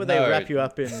where they No. wrap you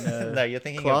up in No, you're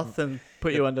thinking cloth and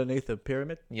put you underneath a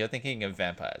pyramid? You're thinking of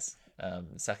vampires,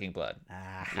 sucking blood.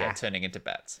 Ah. Yeah, turning into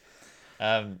bats.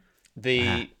 No,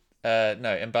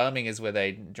 embalming is where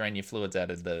they drain your fluids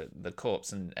out of the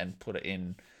corpse and put it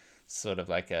in sort of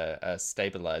like a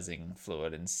stabilizing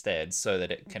fluid instead, so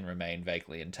that it can remain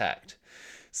vaguely intact.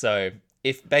 So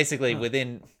if basically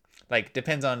within, like,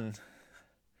 depends on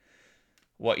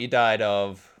what you died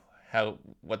of,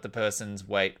 what the person's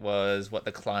weight was, what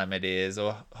the climate is,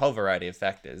 or a whole variety of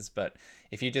factors. But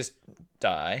if you just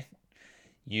die,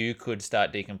 you could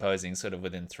start decomposing sort of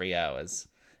within 3 hours,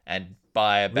 and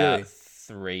by about Really?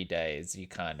 3 days, you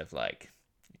kind of like,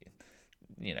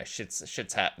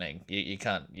 shit's happening. You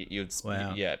can't,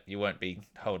 Wow. you won't be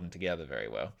holding together very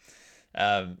well.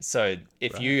 So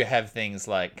if you have things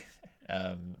like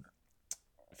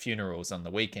funerals on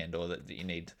the weekend, or that you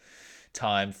need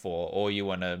time for, or you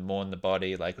want to mourn the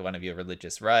body, like one of your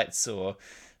religious rites or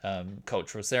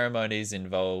cultural ceremonies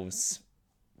involves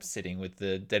sitting with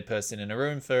the dead person in a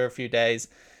room for a few days,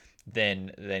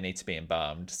 then they need to be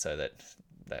embalmed so that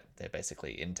they're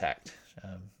basically intact,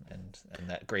 and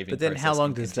that grieving. But then how process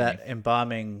long can does continue. that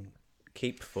embalming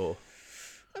keep for?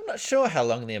 I'm not sure how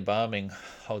long the embalming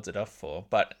holds it off for,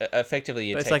 but effectively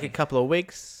you're But it's like a couple of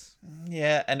weeks.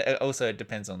 Yeah, and also it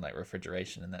depends on like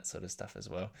refrigeration and that sort of stuff as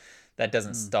well. That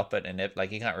doesn't stop it, and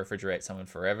like you can't refrigerate someone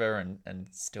forever and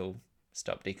still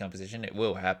stop decomposition. It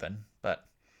will happen, but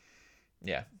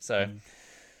yeah. So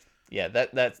yeah,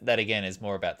 that again is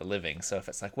more about the living. So if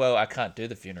it's like, well, I can't do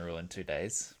the funeral in 2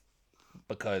 days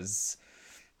because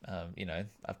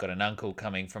I've got an uncle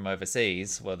coming from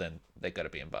overseas, well then they've got to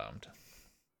be embalmed.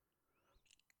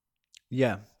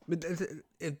 Yeah, but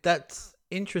that's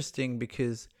interesting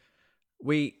because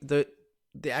the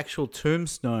actual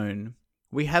tombstone,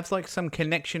 we have like some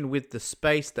connection with the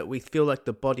space that we feel like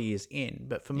the body is in.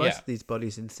 But for most Yeah. of these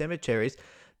bodies in cemeteries,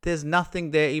 there's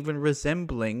nothing there even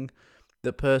resembling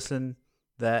the person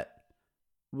that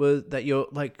you're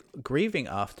like grieving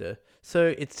after.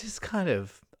 So it's just kind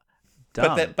of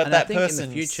dumb. But And I that think in the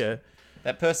person's- future,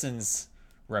 that person's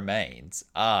remains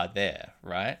are there,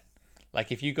 right?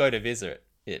 Like if you go to visit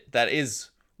it, that is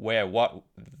where what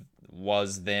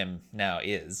was them now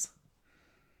is,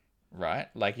 right?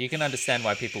 Like you can understand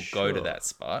why people go to Sure. that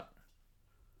spot,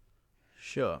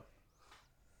 Sure.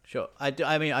 Sure. I do.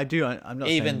 I mean, I do. I'm not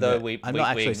even saying though that. we I'm we,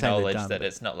 not we actually saying they're acknowledge dumb. that But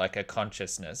it's not like a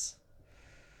consciousness.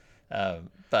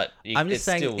 But I'm just it's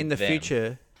saying, still in the them.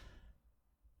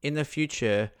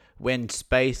 future, when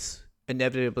space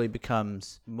inevitably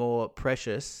becomes more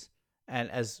precious,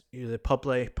 and as the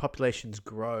populations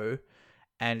grow,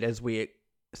 and as we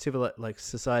civil like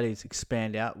societies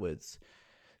expand outwards,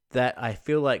 that I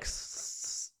feel like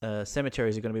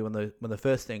cemeteries are going to be one of the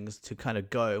first things to kind of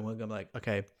go. And we're going to be like,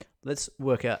 okay, let's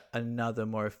work out another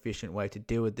more efficient way to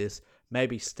deal with this.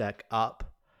 Maybe stack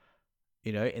up,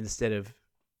 instead of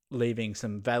leaving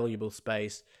some valuable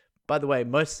space. By the way,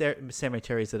 most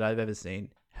cemeteries that I've ever seen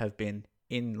have been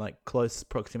in like close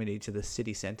proximity to the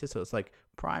city center, so it's like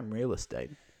prime real estate.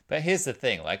 But here's the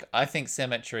thing, like I think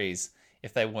cemeteries,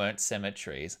 if they weren't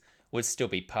cemeteries, would still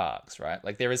be parks, right?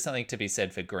 Like there is something to be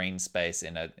said for green space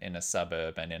in a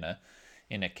suburb and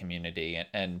in a community,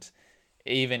 and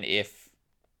even if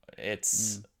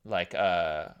it's like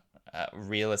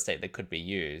real estate that could be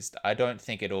used, I don't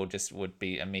think it all just would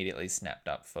be immediately snapped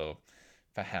up for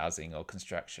housing or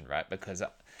construction, right? Because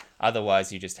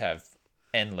otherwise you just have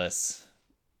endless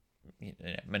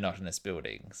monotonous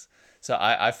buildings. So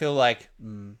I feel like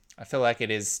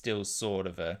it is still sort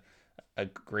of a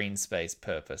green space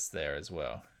purpose there as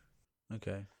well.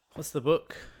 Okay. What's the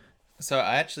book? So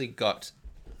I actually got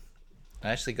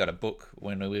a book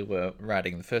when we were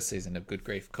writing the first season of Good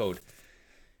Grief called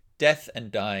Death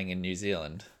and Dying in New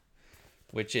Zealand,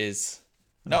 which is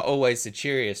not always the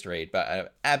cheeriest read, but an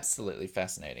absolutely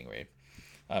fascinating read.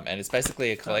 And it's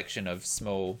basically a collection of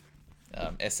small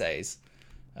essays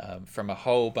from a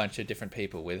whole bunch of different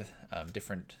people with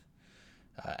different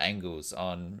angles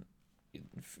on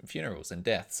funerals and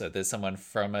death. So there's someone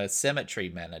from a cemetery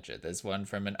manager, there's one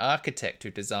from an architect who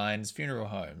designs funeral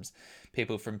homes,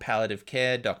 people from palliative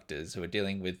care doctors who are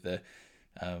dealing with the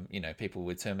people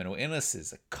with terminal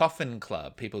illnesses, a coffin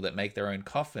club, people that make their own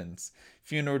coffins,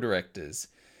 funeral directors,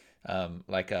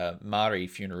 like a Maori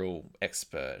funeral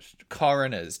expert,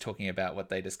 coroners talking about what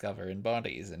they discover in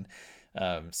bodies, and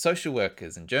social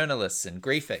workers and journalists and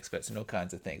grief experts and all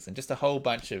kinds of things, and just a whole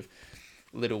bunch of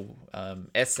little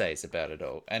essays about it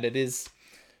all. And it is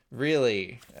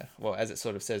really, well, as it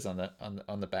sort of says on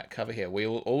the back cover here, we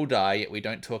will all die, yet we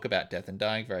don't talk about death and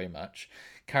dying very much.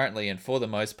 Currently, and for the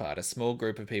most part, a small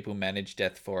group of people manage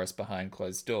death for us behind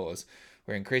closed doors.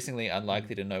 We're increasingly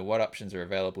unlikely to know what options are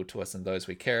available to us and those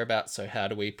we care about, so how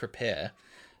do we prepare?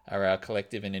 Are our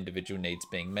collective and individual needs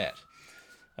being met?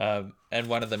 And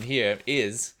one of them here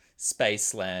is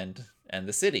space, land, and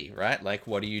the city, right? Like,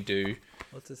 what do you do?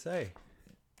 What's it say?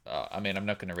 I mean, I'm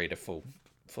not going to read a full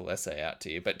essay out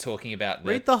to you, but talking about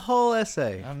Read the whole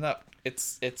essay. I'm not.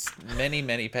 It's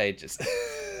many pages,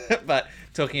 but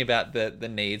talking about the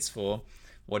needs for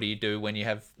what do you do when you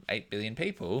have 8 billion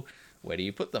people? Where do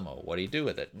you put them all? What do you do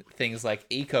with it? Things like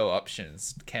eco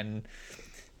options.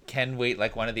 Can we,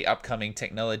 like, one of the upcoming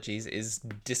technologies is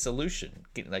dissolution.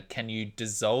 Like, can you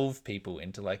dissolve people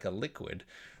into like a liquid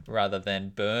rather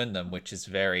than burn them, which is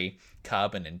very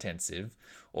carbon intensive,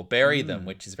 or bury them,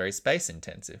 which is very space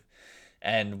intensive?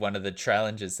 And one of the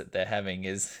challenges that they're having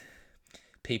is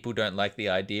people don't like the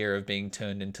idea of being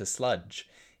turned into sludge,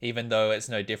 even though it's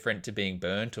no different to being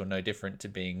burnt or no different to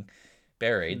being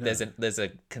buried. No. There's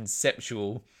a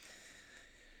conceptual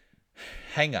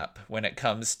hang up when it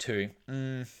comes to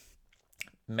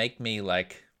make me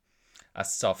like a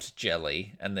soft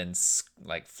jelly and then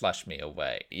like flush me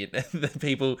away.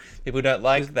 People don't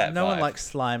like that. No vibe. one likes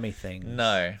slimy things.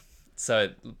 No.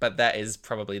 So, but that is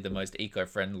probably the most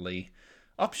eco-friendly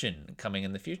option coming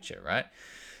in the future, right?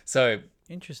 So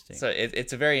interesting. So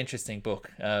it's a very interesting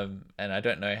book, and I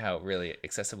don't know how really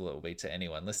accessible it will be to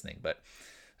anyone listening, but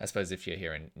I suppose if you're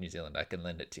here in New Zealand, I can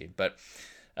lend it to you. But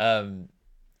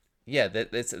yeah,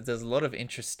 there's a lot of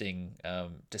interesting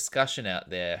discussion out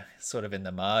there, sort of in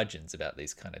the margins about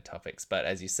these kind of topics. But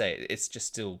as you say, it's just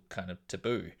still kind of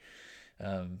taboo.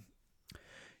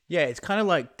 Yeah, it's kind of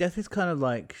like death is kind of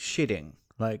like shitting.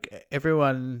 Like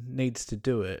everyone needs to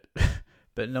do it,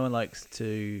 but no one likes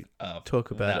to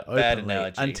talk about it openly bad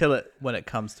analogy. when it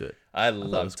comes to it. I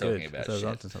love talking about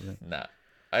shit. No.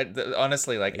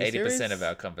 Honestly, like 80% of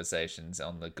our conversations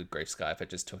on the Good Grief Skype are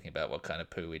just talking about what kind of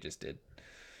poo we just did.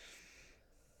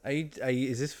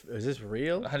 Is this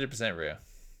real? 100% real.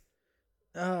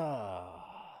 Oh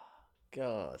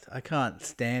God, I can't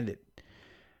stand it.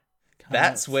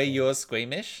 That's where you're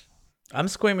squeamish? I'm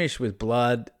squeamish with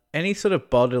blood. Any sort of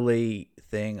bodily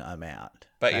thing, I'm out.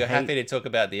 But I you're happy hate. to talk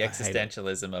about the I hate it.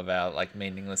 existentialism of our like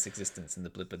meaningless existence in the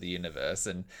blip of the universe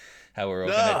and how we're all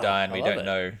going to No, die and I we love don't it.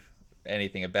 know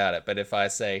anything about it. But if I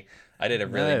say I did a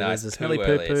really No, nice there's a poo smelly poo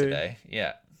earlier poo. today,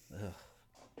 yeah,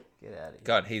 Get out of here.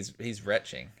 God, he's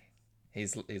retching.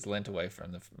 He's leant away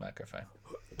from the microphone.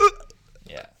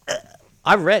 Yeah.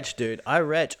 I retch, dude. I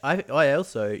retch. I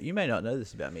also. You may not know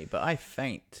this about me, but I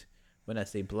faint when I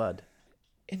see blood.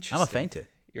 Interesting. I'm a fainter.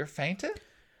 You're a fainter?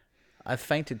 I've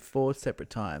fainted 4 separate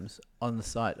times on the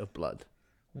sight of blood.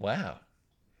 Wow.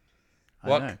 I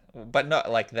What? know. But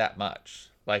not like that much.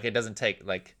 Like it doesn't take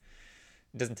like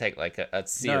a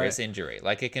serious injury.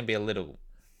 Like it can be a little.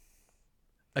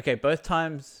 Okay, both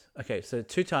times. Okay, so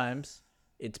 2 times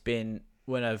it's been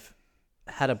when I've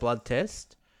had a blood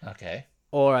test, Okay.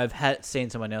 or I've had seen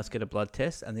someone else get a blood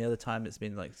test, and the other time it's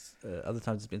been like other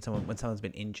times it's been someone when someone's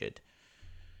been injured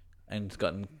and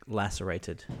gotten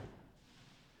lacerated,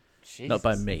 not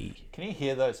by Jesus. me. Can you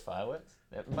hear those fireworks?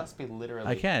 It must be literally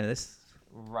I can. This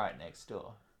right next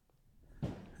door.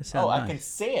 sounds I nice. can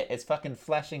see it. It's fucking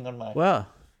flashing on my. Well,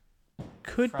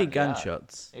 could be Front yard.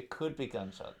 gunshots. It could be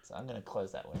gunshots. I'm gonna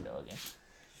close that window again.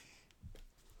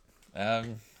 I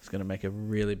was gonna make a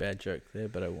really bad joke there,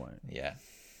 but I won't. Yeah.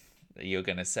 You're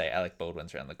gonna say Alec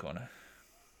Baldwin's around the corner.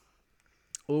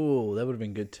 Oh, that would have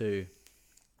been good too.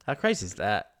 How crazy is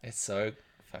that? It's so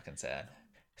fucking sad.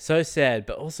 So sad,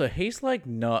 but also he's like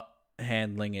not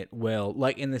handling it well.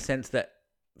 Like in the sense that,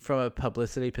 from a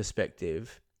publicity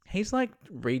perspective, he's like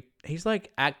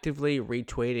actively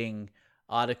retweeting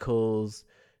articles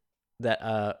that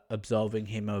are absolving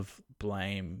him of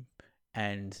blame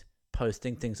and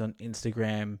posting things on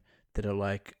Instagram that are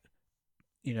like,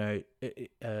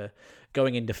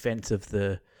 going in defense of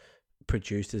the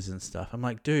producers and stuff. I'm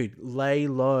like, dude, lay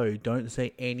low. Don't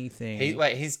say anything.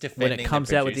 He's defending when it comes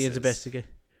the out with the producers. investigation.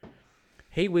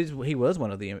 He was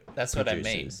one of the That's what I mean.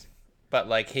 producers. But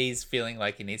like he's feeling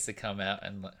like he needs to come out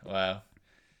and wow.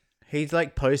 He's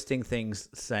like posting things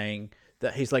saying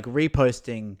that he's like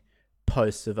reposting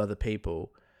posts of other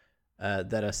people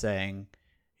that are saying,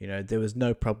 there was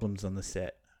no problems on the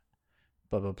set,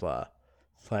 blah blah blah.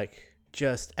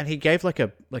 And he gave like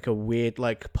a weird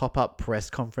like pop up press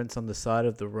conference on the side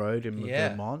of the road in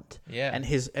Vermont. Yeah. And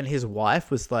his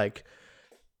wife was like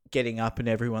getting up in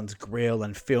everyone's grill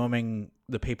and filming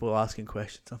the people asking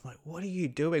questions. I'm like, what are you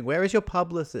doing? Where is your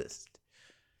publicist?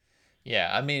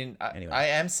 Yeah, I mean, Anyway. I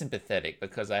am sympathetic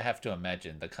because I have to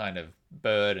imagine the kind of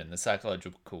burden, the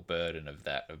psychological burden of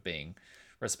that, of being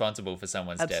responsible for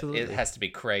someone's Absolutely. death. It has to be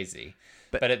crazy.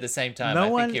 But But at the same time, no I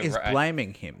one think you're is right.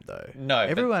 blaming him though. No, but-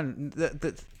 everyone,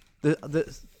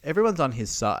 everyone's on his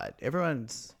side.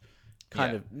 Everyone's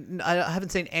kind of. I haven't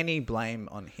seen any blame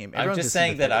on him. I'm Everyone's just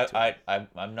saying that sympathetic to him.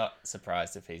 I'm not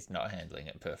surprised if he's not handling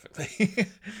it perfectly.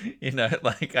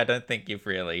 Like I don't think you've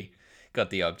really got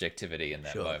the objectivity in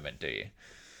that Sure. moment, do you?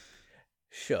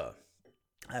 Sure.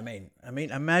 I mean,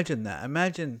 imagine that.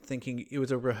 Imagine thinking it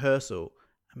was a rehearsal.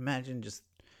 Imagine just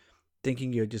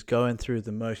thinking you're just going through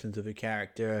the motions of a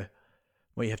character,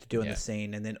 what you have to do in Yeah. the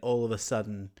scene, and then all of a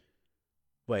sudden,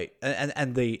 wait,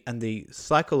 and the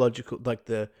psychological, like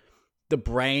the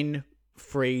brain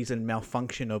freeze and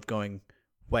malfunction of going,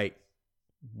 wait,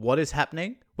 what is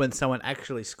happening when someone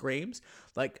actually screams?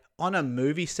 Like on a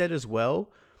movie set as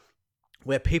well,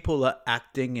 where people are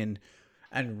acting and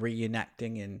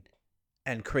reenacting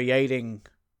and creating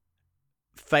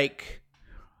fake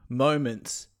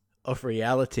moments of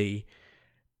reality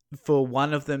for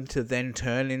one of them to then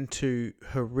turn into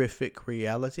horrific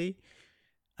reality.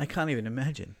 I can't even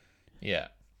imagine. Yeah.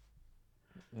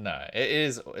 No, it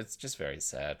is. It's just very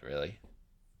sad, really.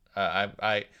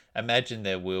 I imagine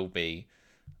there will be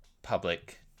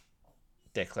public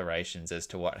declarations as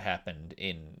to what happened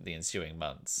in the ensuing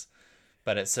months,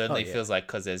 but it certainly feels like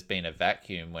because there's been a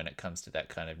vacuum when it comes to that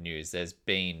kind of news. There's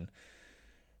been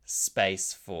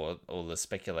space for all the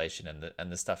speculation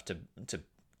and the stuff to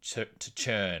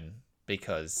churn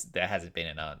because there hasn't been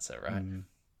an answer, right?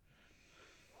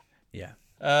 Yeah.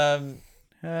 Um.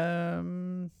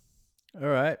 All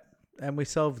right, and we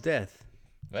solved death.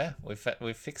 Well,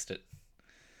 we've fixed it.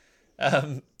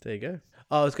 There you go.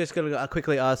 Oh, I was just going to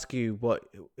quickly ask you what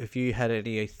if you had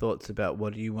any thoughts about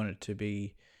what you wanted to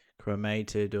be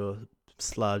cremated or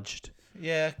sludged.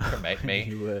 Yeah, cremate when me.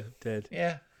 You were dead.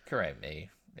 Yeah, cremate me.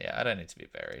 Yeah, I don't need to be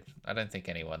buried. I don't think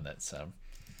anyone that's Oh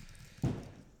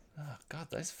God,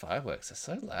 those fireworks are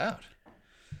so loud.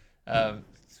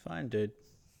 It's fine, dude.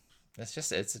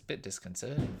 It's a bit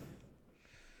disconcerting.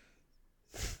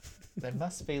 They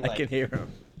must be I like can hear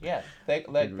him. yeah,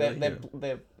 really hear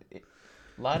they're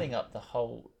lighting up the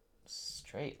whole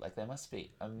straight. Like they must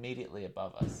be immediately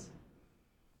above us.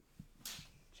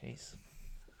 Jeez.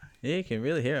 Yeah, you can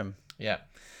really hear them. Yeah.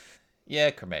 Yeah,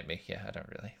 cremate me. Yeah, I don't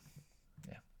really.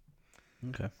 Yeah.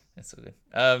 Okay. That's all good.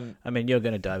 I mean, you're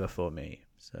going to die before me,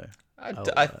 so...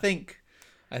 I think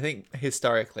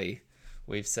historically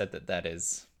we've said that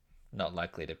is not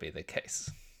likely to be the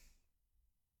case.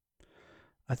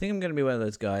 I think I'm going to be one of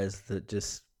those guys that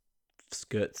just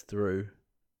skirts through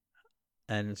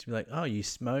and it's like, oh, you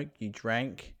smoked, you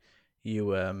drank, you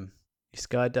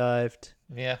skydived.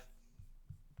 Yeah.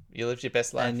 You lived your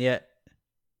best life. And yet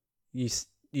you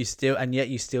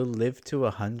still lived to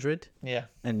 100. Yeah.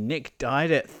 And Nick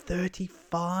died at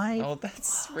 35. Oh,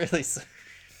 that's really so.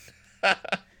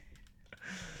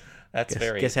 That's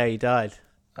Guess how he died.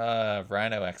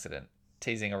 Rhino accident.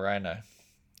 Teasing a rhino.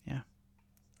 Yeah.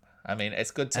 I mean,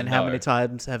 it's good to know. And how many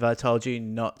times have I told you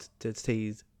not to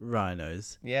tease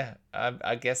rhinos? Yeah.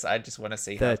 I guess I just want to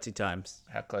see 30 times.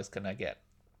 How close can I get?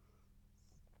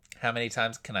 How many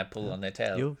times can I pull on their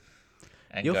tail?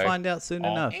 You'll find out soon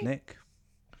enough, Nick.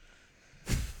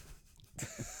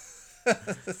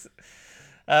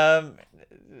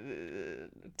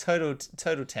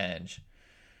 Total tange.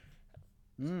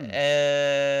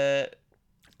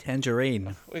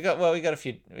 Tangerine. We got a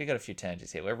few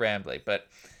tangents here. We're rambling, but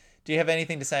do you have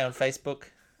anything to say on Facebook?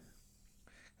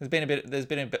 There's been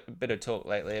a bit of talk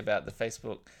lately about the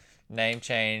Facebook name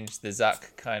change, the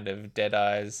Zuck kind of dead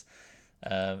eyes,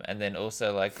 and then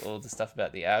also like all the stuff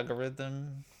about the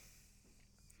algorithm.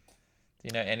 Do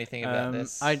you know anything about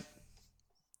this?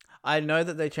 I know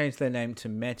that they changed their name to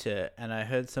Meta, and I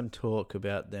heard some talk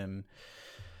about them,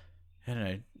 I don't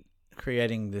know,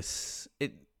 creating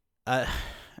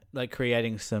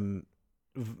creating some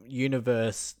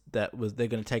universe they're going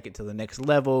to take it to the next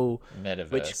level.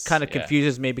 Metaverse. Which kind of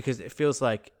confuses me because it feels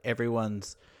like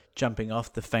everyone's jumping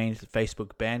off the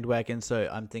Facebook bandwagon. So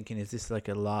I'm thinking, is this like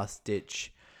a last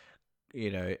ditch,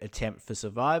 attempt for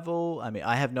survival? I mean,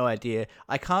 I have no idea.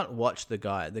 I can't watch the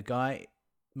guy,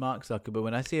 Mark Zuckerberg.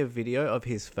 When I see a video of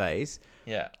his face,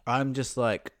 I'm just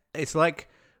like, it's like,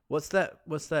 what's that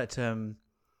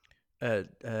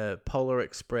Polar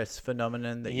Express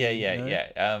phenomenon that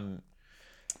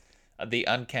the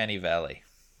Uncanny Valley.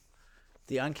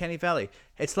 The Uncanny Valley.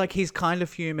 It's like he's kind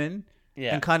of human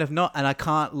and kind of not, and I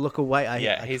can't look away.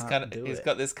 He's got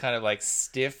this kind of like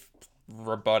stiff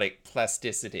robotic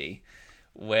plasticity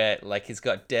where like he's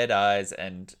got dead eyes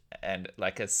and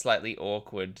like a slightly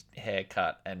awkward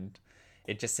haircut, and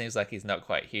it just seems like he's not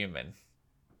quite human.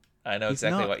 I know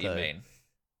exactly what you mean.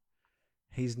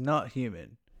 He's not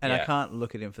human. And I can't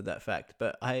look at him for that fact,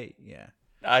 but I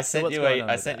sent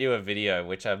you a video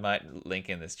which I might link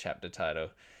in this chapter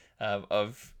title,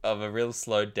 of a real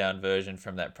slowed down version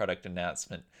from that product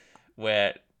announcement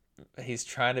where he's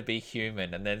trying to be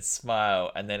human and then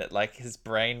smile, and then his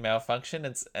brain malfunction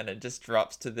and it just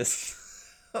drops to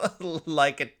this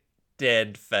like a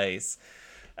dead face,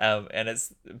 and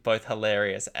it's both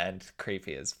hilarious and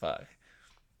creepy as fuck.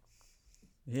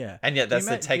 Yeah, and yet that's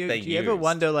the take they use. Do you ever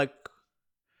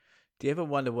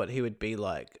wonder what he would be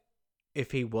like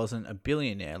if he wasn't a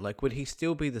billionaire? Like, would he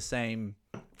still be the same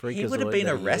freakazoid? He would have been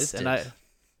arrested.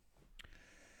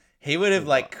 He would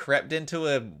have crept into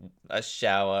a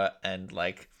shower and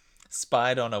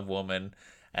spied on a woman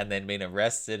and then been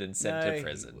arrested and sent to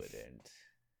prison. He wouldn't.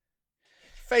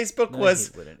 Facebook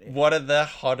was one of the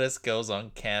hottest girls on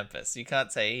campus. You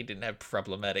can't say he didn't have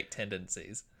problematic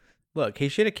tendencies. Look, he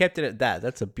should have kept it at that.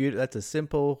 That's a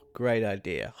simple, great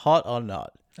idea. Hot or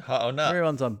not. Hot or not.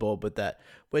 Everyone's on board with that.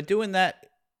 We're doing that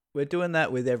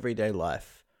with everyday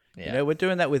life. Yeah. We're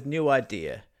doing that with New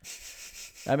Idea.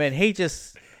 I mean, he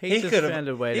just found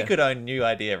a way He could own New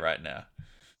Idea right now.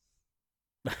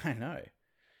 I know.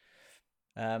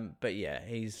 But yeah,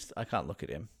 I can't look at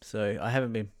him. So I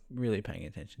haven't been really paying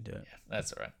attention to it. Yeah,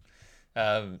 that's all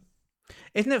right.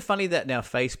 Isn't it funny that now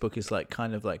Facebook is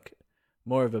kind of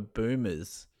more of a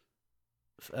boomer's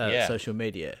social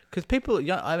media? Because people,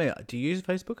 I mean, do you use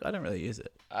Facebook? I don't really use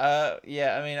it.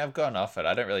 Yeah, I mean, I've gone off it.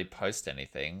 I don't really post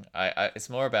anything. It's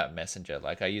more about Messenger.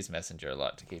 I use Messenger a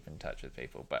lot to keep in touch with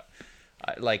people, but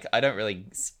I don't really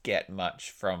get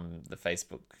much from the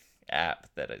Facebook app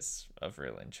that is of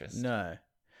real interest. No,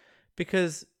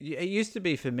 because it used to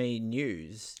be for me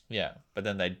news. Yeah, but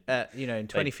then they, in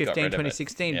 2015,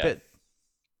 2016, yeah.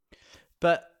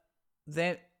 but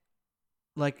then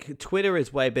Twitter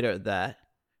is way better at that.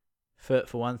 For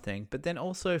one thing, but then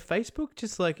also Facebook,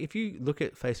 just if you look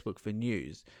at Facebook for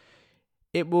news,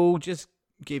 it will just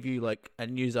give you a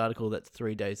news article that's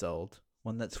 3 days old,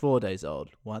 one that's 4 days old,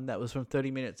 one that was from 30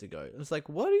 minutes ago. It's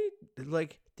what are you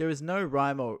there is no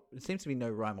rhyme or it seems to be no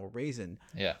rhyme or reason.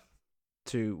 Yeah.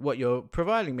 to what you're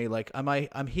providing me. Like,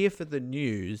 I'm here for the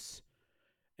news,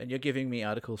 and you're giving me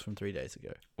articles from 3 days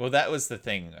ago. Well, that was the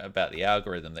thing about the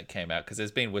algorithm that came out, because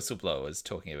there's been whistleblowers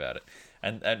talking about it,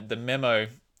 and the memo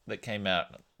that came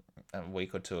out a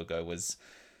week or two ago was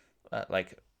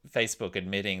like Facebook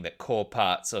admitting that core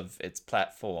parts of its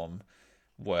platform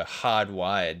were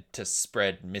hardwired to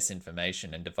spread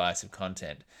misinformation and divisive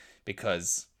content,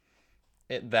 because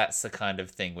that's the kind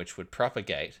of thing which would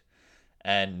propagate,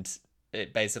 and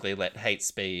it basically let hate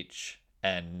speech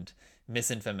and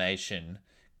misinformation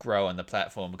grow on the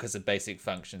platform because the basic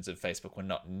functions of Facebook were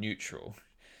not neutral.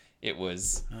 It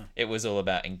was all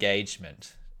about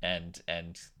engagement and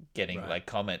getting like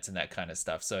comments and that kind of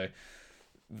stuff. So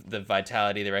the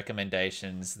vitality, the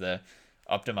recommendations, the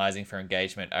optimizing for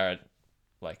engagement are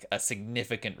like a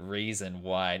significant reason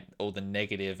why all the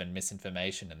negative and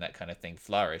misinformation and that kind of thing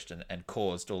flourished and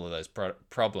caused all of those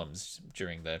problems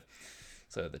during the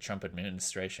Trump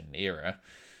administration era.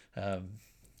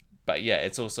 But yeah,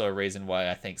 it's also a reason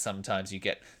why I think sometimes you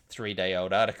get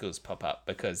 3-day-old articles pop up,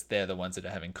 because they're the ones that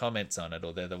are having comments on it,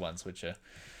 or they're the ones which are,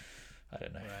 I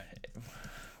don't know,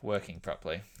 working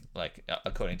properly, like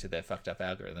according to their fucked up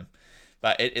algorithm.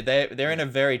 But they're in a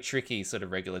very tricky sort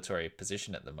of regulatory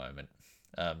position at the moment.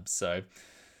 So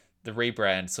the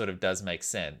rebrand sort of does make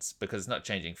sense, because it's not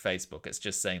changing Facebook. It's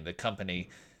just saying the company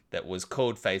that was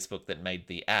called Facebook that made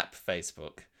the app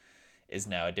Facebook is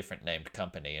now a different named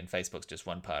company, and Facebook's just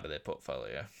one part of their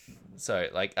portfolio. So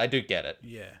like, I do get it.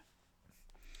 Yeah.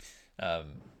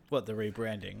 What, the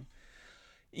rebranding?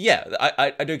 Yeah,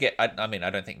 I do get. I mean, I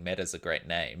don't think Meta's a great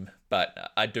name,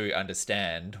 but I do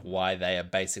understand why they are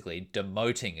basically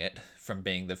demoting it from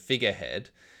being the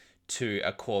figurehead to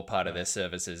a core part of their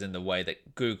services, in the way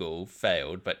that Google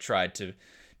failed but tried to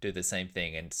do the same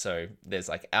thing. And so there's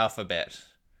like Alphabet,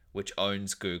 which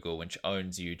owns Google, which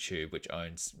owns YouTube, which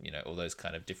owns, all those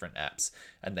kind of different apps,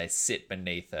 and they sit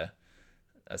beneath a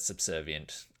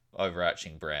subservient,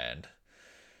 overarching brand.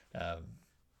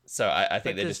 So I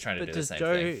think they're just trying to do the same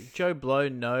thing. Does Joe Blow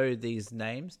know these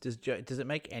names? Does it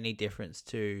make any difference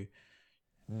to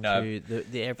no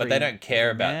the every, but they don't care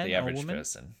about the man or average woman?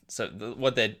 person. So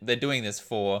what they're doing this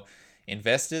for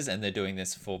investors, and they're doing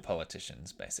this for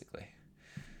politicians, basically.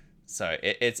 So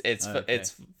it's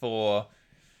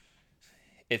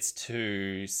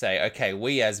to say, okay,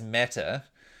 we as Meta,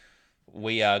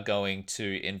 we are going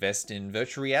to invest in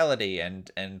virtual reality and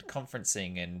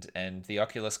conferencing and the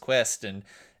Oculus Quest and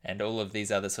all of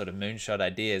these other sort of moonshot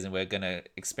ideas, and we're going to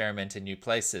experiment in new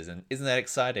places. And isn't that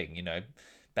exciting?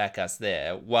 Back us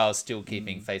there, while still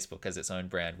keeping Facebook as its own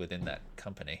brand within that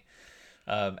company.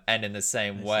 And in the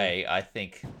same way, I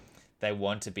think they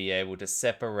want to be able to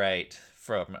separate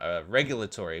from a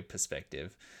regulatory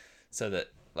perspective, so that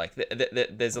like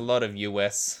there's a lot of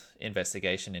US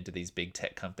investigation into these big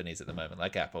tech companies at the moment,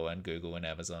 like Apple and Google and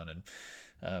Amazon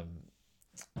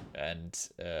and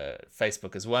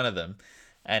Facebook is one of them.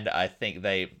 And I think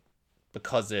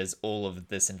because there's all of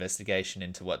this investigation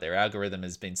into what their algorithm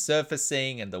has been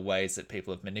surfacing and the ways that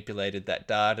people have manipulated that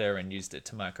data and used it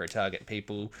to micro-target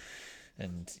people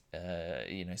and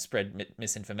spread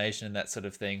misinformation and that sort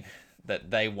of thing,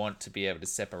 that they want to be able to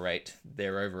separate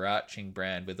their overarching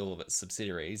brand with all of its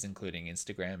subsidiaries, including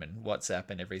Instagram and WhatsApp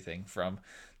and everything, from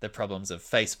the problems of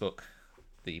Facebook,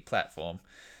 the platform,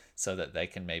 so that they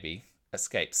can maybe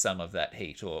escape some of that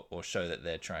heat, or show that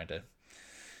they're trying to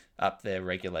up their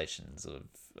regulations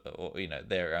or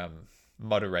their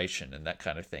moderation and that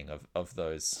kind of thing of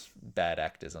those bad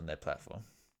actors on their platform.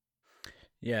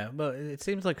 Yeah, well, it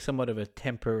seems like somewhat of a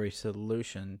temporary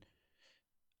solution.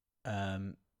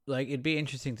 Like, it'd be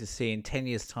interesting to see in 10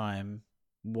 years' time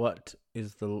what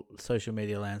is the social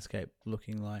media landscape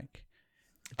looking like.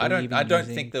 I don't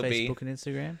think there'll be Facebook and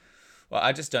Instagram. Well,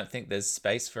 I just don't think there's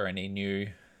space for any new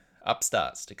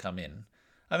upstarts to come in.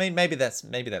 I mean, maybe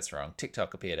that's wrong.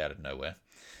 TikTok appeared out of nowhere,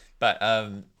 but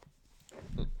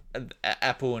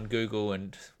Apple and Google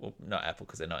not Apple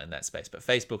because they're not in that space, but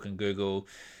Facebook and Google,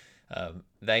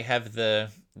 they have the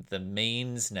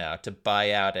means now to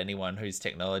buy out anyone whose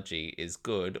technology is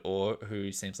good or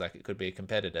who seems like it could be a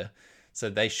competitor. So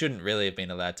they shouldn't really have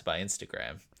been allowed to buy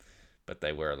Instagram, but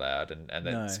they were allowed, and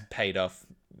that's paid off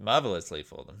marvelously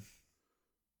for them.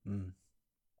 Mm.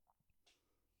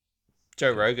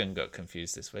 Joe Rogan got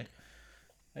confused this week.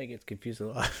 He gets confused a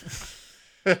lot.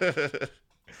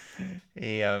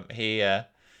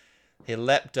 He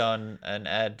leapt on an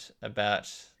ad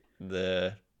about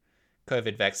the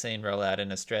COVID vaccine rollout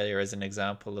in Australia as an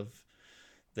example of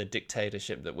the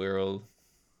dictatorship that we're all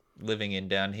living in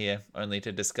down here, only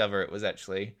to discover it was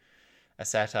actually a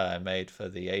satire made for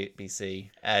the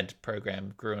ABC ad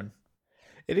program Gruen.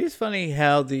 It is funny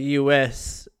how the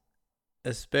US,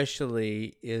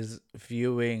 especially, is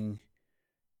viewing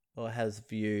or has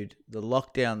viewed the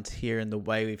lockdowns here and the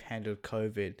way we've handled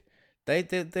COVID.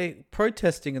 They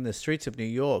protesting in the streets of New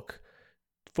York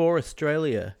for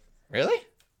Australia. Really?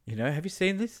 You know, have you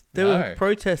seen this? There No. were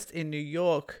protests in New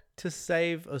York to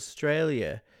save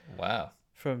Australia Wow.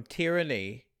 from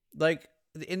tyranny. Like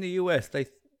in the US, they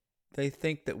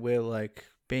think that we're like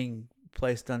being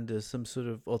placed under some sort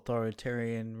of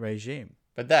authoritarian regime.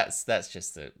 But that's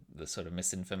just the sort of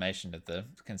misinformation of the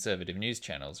conservative news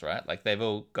channels, right? Like they've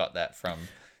all got that from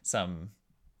some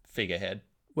figurehead.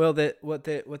 Well, what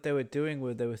they were doing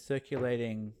was they were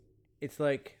circulating. It's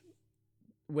like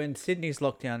when Sydney's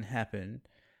lockdown happened,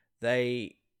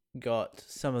 they got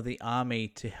some of the army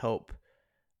to help.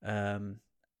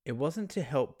 It wasn't to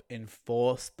help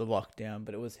enforce the lockdown,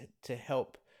 but it was to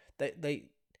help. They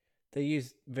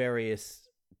use various.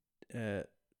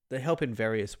 They help in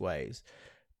various ways,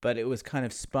 but it was kind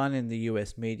of spun in the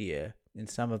U.S. media, in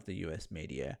some of the U.S.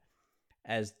 media,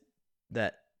 as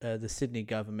that the Sydney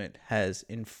government is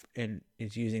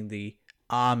using the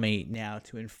army now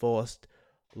to enforce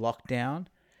lockdown.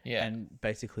 Yeah. And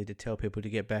basically to tell people to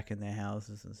get back in their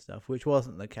houses and stuff, which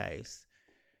wasn't the case.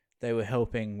 They were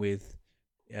helping with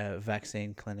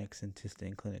vaccine clinics and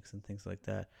testing clinics and things like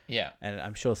that. Yeah. And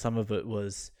I'm sure some of it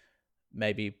was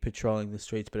maybe patrolling the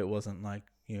streets, but it wasn't like,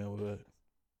 you know,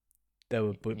 they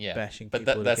were bashing people.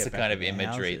 But that's to the get kind back of in their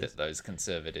imagery houses. that those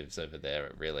conservatives over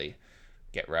there really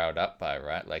get riled up by,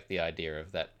 right? Like the idea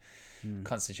of that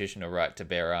constitutional right to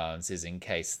bear arms is in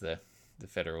case the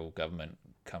federal government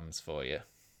comes for you,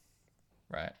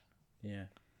 right? Yeah.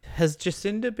 Has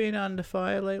Jacinda been under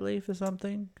fire lately for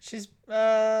something? She's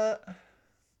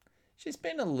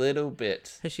been a little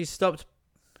bit. Has she stopped?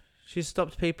 She's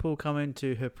stopped people coming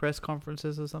to her press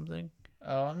conferences or something.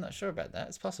 Oh, I'm not sure about that.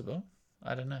 It's possible.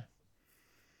 I don't know.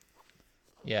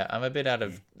 Yeah, I'm a bit out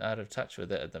of touch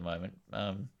with it at the moment.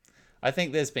 I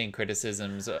think there's been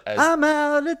criticisms as I'm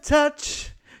out of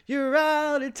touch. You're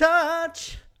out of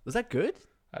touch. Was that good?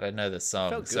 I don't know the song,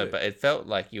 Felt so good. but it felt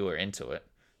like you were into it.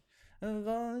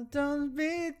 Don't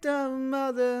be dumb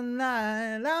mother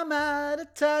night. I'm out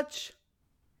of touch.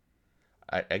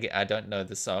 I don't know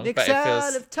the song, Nick's but it feels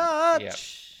out of touch.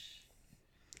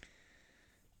 yeah.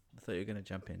 I thought you were gonna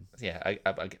jump in. Yeah, I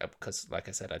because like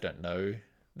I said, I don't know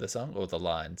the song or the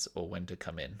lines or when to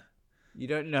come in. You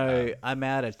don't know I'm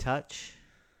out of touch.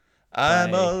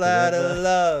 I'm By all out of whoever.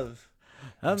 love.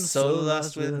 I'm so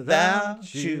lost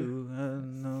without you. I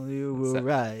know you Is were that-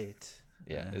 right.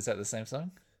 Yeah, is that the same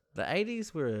song? The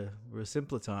 80s were a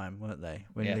simpler time, weren't they?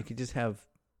 When Yeah. they could just have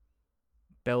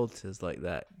belters like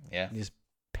that, Yeah, just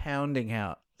pounding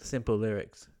out simple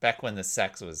lyrics. back when the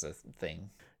sax was a thing.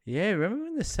 Yeah, remember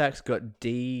when the sax got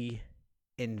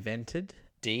de-invented?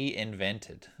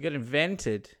 De-invented. It got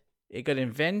invented. It got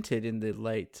invented in the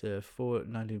late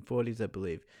 1940s, I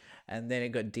believe, and then it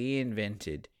got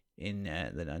de-invented in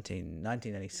the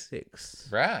 1996.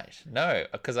 Right. No,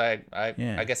 because I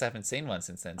Yeah. guess I haven't seen one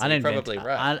since then. So you're probably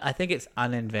right. I think it's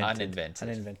uninvented. Uninvented.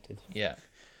 Uninvented. Yeah.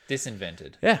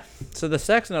 Disinvented. Yeah. So the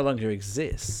sax no longer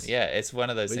exists. Yeah, it's one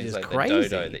of those Which things is like the crazy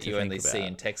dodo that to you think only see about.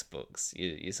 in textbooks.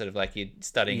 You sort of like you're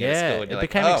studying it at Yeah, school and it you're like,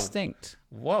 became oh, extinct.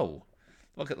 whoa.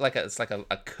 Look at it's like a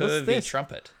curvy this?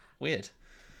 trumpet. Weird.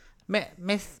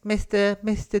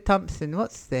 Mr. Thompson,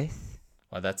 what's this?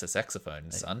 Well, that's a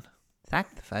saxophone, son.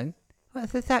 Saxophone?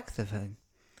 What's a saxophone?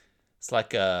 It's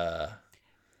like a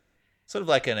sort of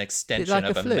like an extension like a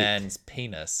of a flute? man's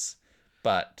penis,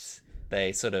 but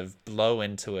they sort of blow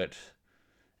into it,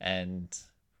 and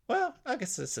well, I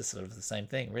guess it's just sort of the same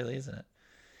thing, really, isn't it?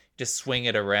 Just swing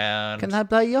it around. Can I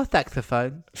blow your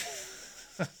saxophone?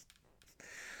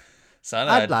 Son,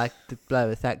 I'd like to blow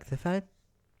a saxophone.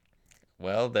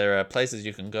 well, there are places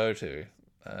you can go to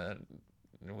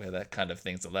where that kind of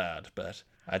thing's allowed, but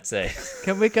I'd say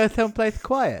Can we go someplace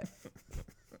quiet?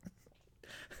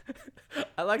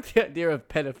 I like the idea of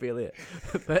pedophilia,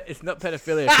 but it's not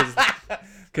pedophilia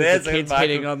because the kid's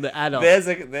hitting on the adult.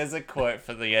 There's a quote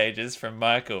for the ages from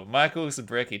Michael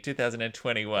Zabrecki,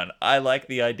 2021. I like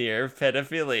the idea of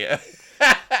pedophilia.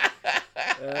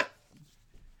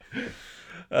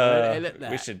 Edit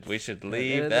that. We should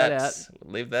leave Edit that, that out.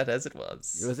 leave that as it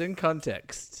was. It was in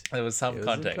context. There was some it was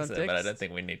in context there, but I context. don't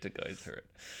think we need to go through it.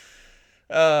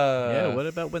 Yeah, what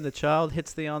about when the child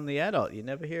hits on the adult? You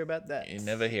never hear about that. You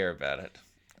never hear about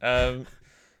it.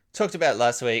 Talked about it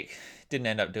last week, didn't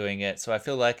end up doing it, so I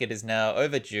feel like it is now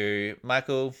overdue.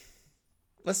 Michael,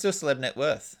 let's do a celeb net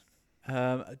worth.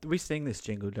 We sing this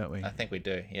jingle, don't we? I think we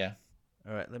do, yeah.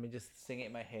 All right, let me just sing it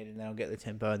in my head, and then I'll get the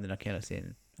tempo, and then I'll count us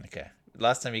in. Okay.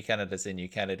 last time you counted us in, you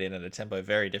counted in at a tempo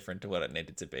very different to what it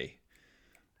needed to be.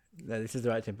 No, this is the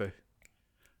right tempo.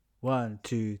 1,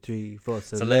 2, 3, 4.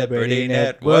 Celebrity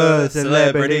net worth.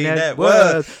 Celebrity net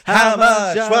worth. How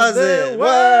much was it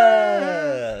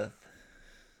worth?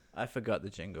 I forgot the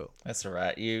jingle. That's all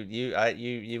right.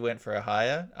 You went for a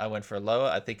higher. I went for a lower.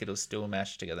 I think it'll still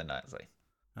mash together nicely.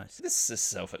 Nice. This is a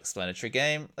self-explanatory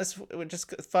game. We'll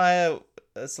just fire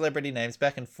celebrity names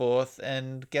back and forth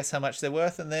and guess how much they're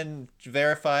worth, and then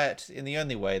verify it in the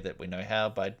only way that we know how,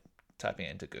 by typing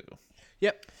it into Google.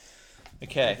 Yep.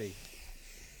 Okay.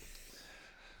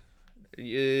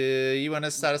 You want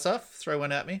to start us off? Throw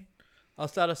one at me. I'll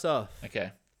start us off.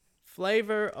 Okay.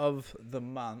 Flavor of the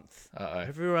month. Uh-oh.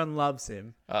 Everyone loves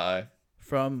him. Uh-oh.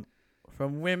 From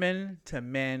women to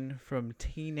men, from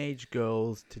teenage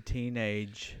girls to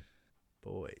teenage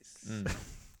boys.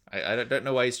 I don't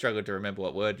know why you struggled to remember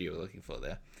what word you were looking for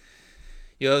there.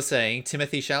 You're saying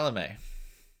Timothy Chalamet.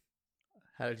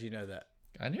 How did you know that?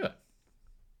 I knew it.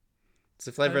 It's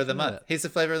the flavor of the month. He's the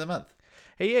flavor of the month.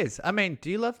 He is. I mean, do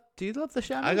you love the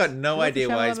Shamas? I got no idea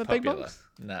why he's Shamas Big popular. Box?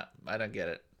 Nah, I don't get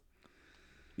it.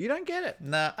 You don't get it?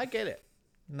 Nah. I get it.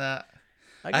 Nah.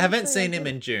 I gotta haven't say seen I him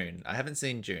get in June. I haven't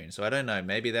seen June, so I don't know.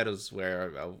 Maybe that was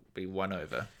where I'll be won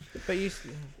over. But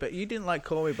you didn't like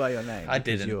Call Me by Your Name. I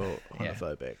because didn't. You're Yeah.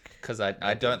 homophobic. Because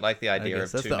I don't like the idea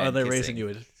of that's two the men only kissing. reason you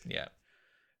would. Yeah.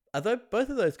 Are both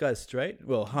of those guys straight?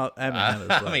 Well, Armie Hammer's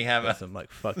Armie Hammer. got some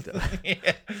like fucked up. Yeah.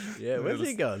 Yeah, where's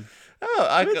he gone?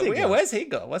 Oh, Where's he gone? where's he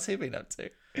gone? What's he been up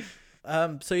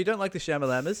to? So you don't like the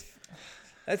Shamalamas?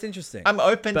 That's interesting. I'm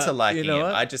open But to liking you know him.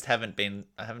 what? I just haven't been.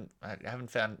 I haven't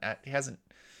found. He hasn't.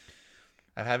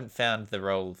 I haven't found the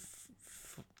role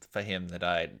for him that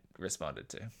I responded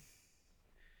to.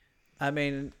 I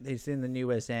mean, he's in the new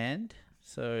West End,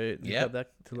 so you've Yeah. got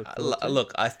that to look forward to.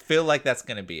 Look, I feel like that's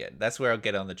going to be it. That's where I'll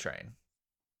get on the train.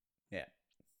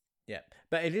 Yeah.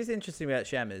 But it is interesting about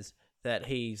Shammers that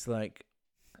he's like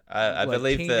I Like,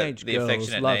 believe teenage the girls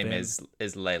affectionate love name him.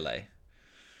 is Lele.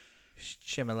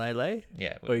 Shemalele,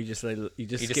 Yeah. or you just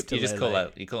skip to you just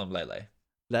Lele? call him Lele.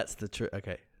 That's the truth.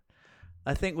 Okay,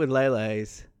 I think with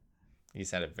Lele's You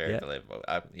sounded very Yeah. believable.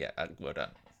 Well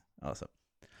done. awesome.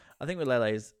 I think with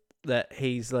Lele's that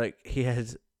he's like he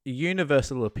has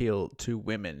universal appeal to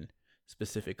women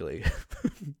specifically.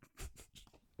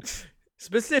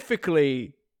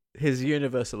 Specifically, his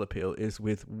universal appeal is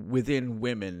within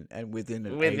women and within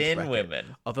an age Within bracket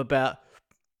women. of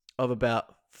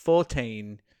about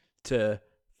 14 to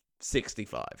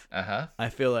 65. I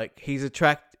feel like he's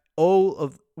all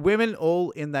of women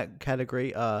all in that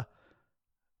category are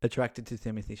attracted to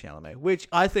Timothy Chalamet, which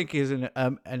I think is an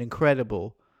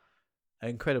incredible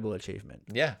achievement.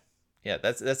 Yeah. Yeah,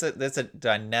 that's a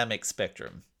dynamic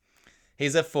spectrum.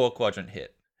 He's a 4-quadrant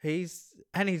hit. He's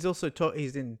also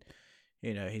he's in,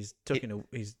 he's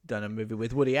done a movie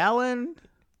with Woody Allen,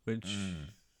 which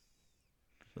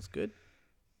was good.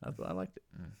 I liked it.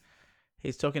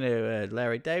 He's talking to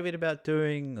Larry David about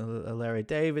doing a Larry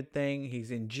David thing. He's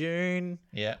in June.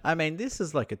 Yeah. I mean, this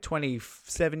is like a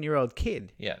 27-year-old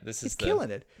kid. Yeah, He's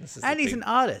killing it. This is And he's an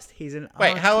artist. He's an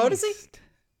Wait, how old is he?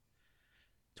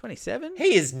 27?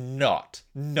 He is not.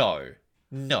 No.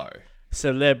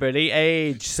 Celebrity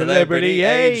age.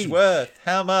 Worth.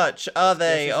 How much are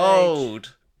they guess his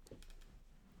old?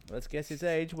 Let's guess his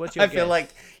age. What's your I feel guess? like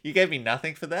you gave me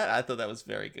nothing for that. I thought that was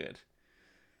very good.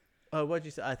 Oh, what'd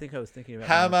you say? I think I was thinking about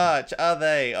How mine. much are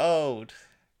they old?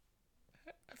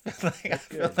 I feel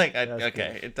good. like That was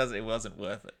okay. It wasn't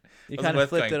worth it. You Wasn't kind of worth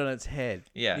flipped going- it on its head.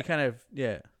 Yeah. You kind of,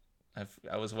 yeah.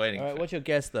 I was waiting. All right, for what's your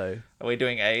guess, though? Are we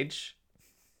doing age?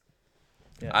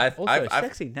 Yeah. I've-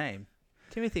 sexy name.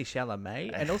 Timothy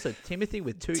Chalamet, and also Timothy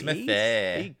with two Timothy. E's.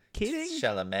 Are you kidding?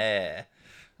 Chalamet.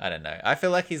 I don't know. I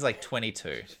feel like he's like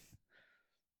 22.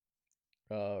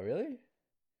 Oh, really?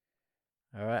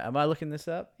 All right, am I looking this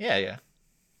up? Yeah.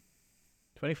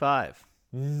 25.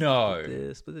 No.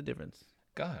 Split the difference.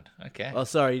 God. Okay. Oh,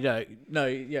 sorry, no,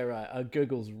 yeah, right.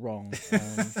 Google's wrong.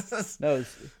 No,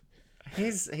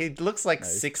 He looks like No,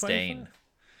 he's 16. 25.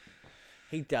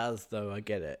 He does, though. I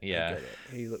get it. Yeah. I get it.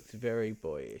 He looks very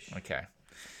boyish. Okay.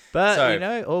 But,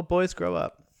 So- all boys grow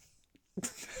up.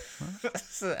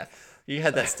 You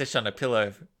had that stitch on a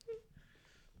pillow.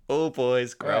 All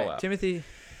boys grow Right, up. Timothy.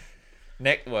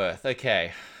 Net worth.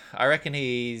 Okay. I reckon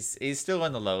he's still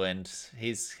on the low end.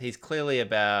 He's clearly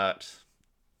about,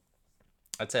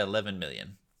 I'd say 11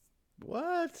 million.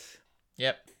 What?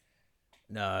 Yep.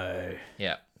 No.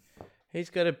 Yep. He's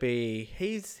got to be.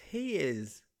 He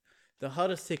is the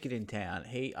hottest ticket in town.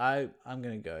 I'm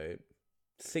gonna go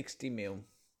 60 mil.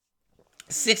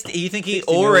 60. You think he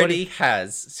 60 mil, already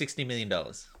has $60 million?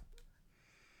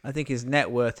 I think his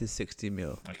net worth is 60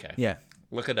 mil. Okay. Yeah.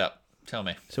 Look it up. Tell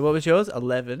me. So what was yours?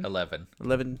 11. 11.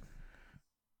 11.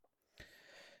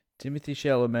 Timothy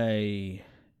Chalamet.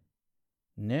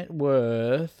 Net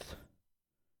worth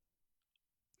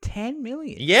 10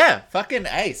 million. Yeah, fucking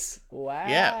ace.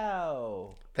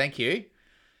 Wow. Thank you.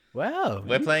 Wow.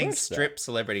 We're you playing crushed that. strip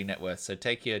celebrity net worth, so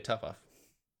take your top off.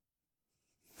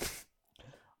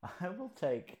 I will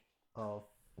take off.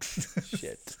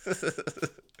 Shit.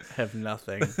 I have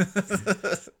nothing.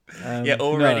 You're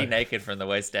already no. naked from the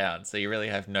waist down, so you really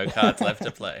have no cards left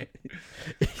to play.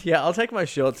 Yeah, I'll take my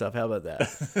shorts off. How about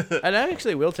that? And I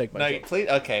actually will take my No, shorts please.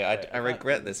 Okay, I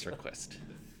regret this request.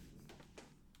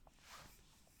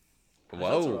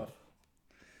 Whoa.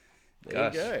 There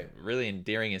Gosh, you go. really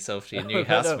endearing yourself to your I new hope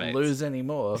I don't housemates. lose any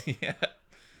more. Yeah.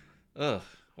 Ugh.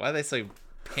 Why are they so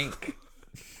pink?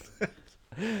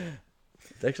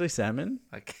 It's actually salmon.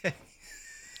 Okay.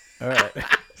 All right.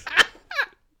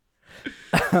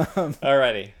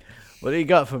 Alrighty. What do you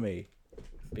got for me,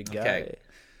 big guy? Okay.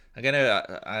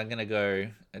 I'm gonna go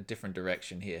a different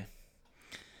direction here.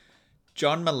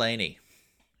 John Mulaney.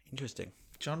 Interesting.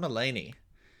 John Mulaney.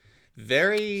 Soon to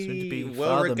Very be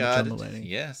well father regarded. John Mulaney.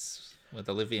 Yes, with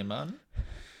Olivia Munn.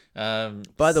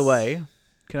 By the way,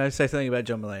 can I say something about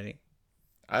John Mulaney?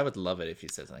 I would love it if you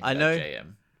said something I about know-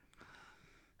 JM.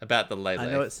 About the Lele. I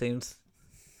know it seems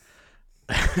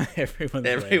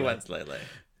Everyone's Lele.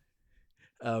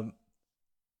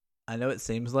 I know it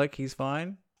seems like he's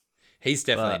fine. He's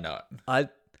definitely But-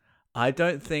 not. I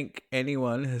don't think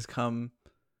anyone has come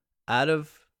out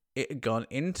of it, gone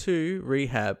into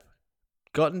rehab,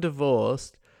 gotten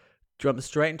divorced, jumped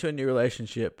straight into a new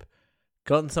relationship,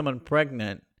 gotten someone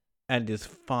pregnant, and is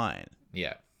fine.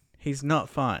 Yeah. He's not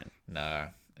fine. No.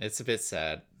 It's a bit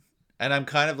sad. And I'm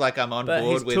kind of like, I'm on But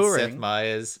board he's with touring. Seth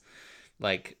Meyers,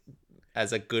 like,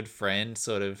 as a good friend,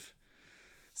 sort of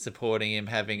supporting him,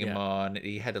 having him Yeah. on.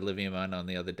 He had Olivia Munn on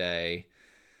the other day.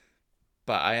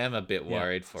 But I am a bit Yeah,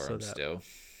 worried for saw him that. still.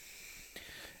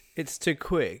 It's too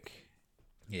quick.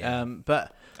 Yeah.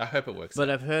 But I hope it works.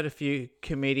 I've heard a few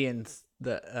comedians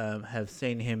that have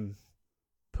seen him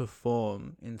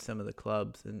perform in some of the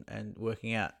clubs and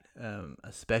working out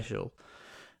a special,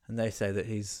 and they say that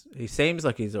he seems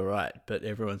like he's all right, but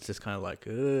everyone's just kind of like,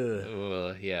 ugh,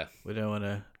 Well, yeah. we don't want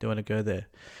to go there.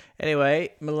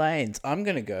 Anyway, Mulaney's, I'm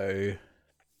gonna go.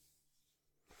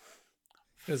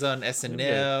 He was on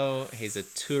SNL. He's a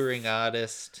touring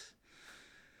artist.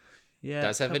 Yeah,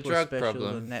 Does have a couple of drug specials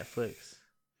problem. on Netflix.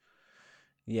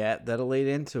 Yeah, that'll lead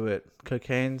into it.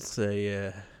 Cocaine's a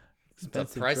It's a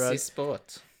expensive pricey drug.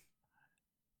 sport.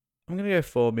 I'm gonna go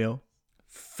 4 mil.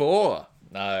 4?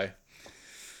 No.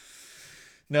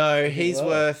 No, he's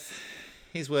lower?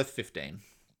 worth 15.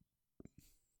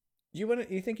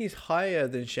 You think he's higher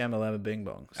than Shamalama Bing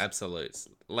Bongs? Absolutes.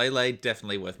 Lele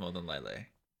definitely worth more than Lele.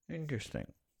 Interesting.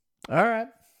 All right.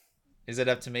 Is it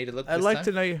up to me to look? I'd this like time?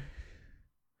 to know.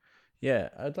 Yeah,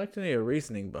 I'd like to know your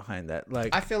reasoning behind that.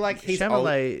 Like, I feel like he's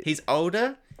Chalamet- he's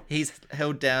older. He's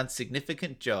held down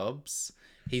significant jobs.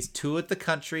 He's toured the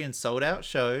country and sold out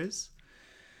shows.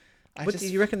 What do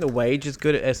you reckon the wage is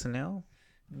good at SNL?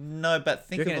 No, but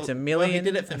think Do you reckon of it's a Well, he million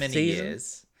did it for a many season?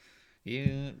 years.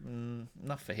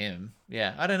 Not for him.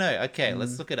 Yeah, I don't know. Okay,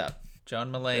 let's look it up.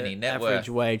 John Mulaney, net Average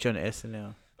worth. wage on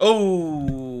SNL.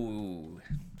 Oh,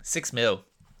 6 mil.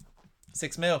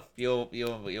 6 mil.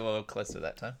 You're close to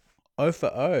that time. 0 for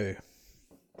 0.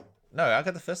 No, I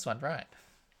got the first one right.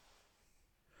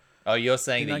 Oh, you're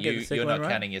saying Didn't I that get the second you're one not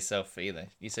right? counting yourself either.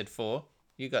 You said 4.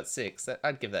 You got 6.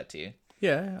 I'd give that to you.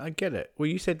 Yeah, I get it. Well,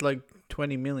 you said like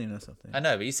 20 million or something. I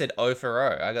know, but you said 0 for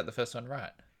 0. I got the first one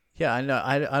right. Yeah, I know.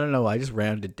 I don't know why. I just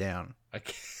rounded down.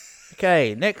 Okay.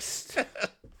 Okay, next.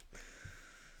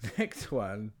 Next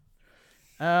one.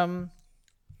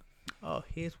 Oh,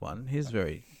 here's one. Here's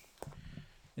very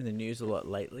in the news a lot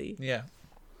lately. Yeah.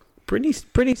 Britney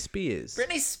Spears.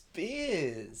 Britney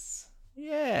Spears.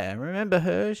 Yeah, remember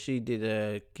her? She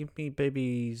did "Give Me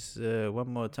Babies One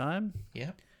More Time."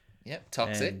 Yep.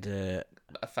 Toxic. And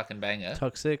A fucking banger.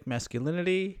 Toxic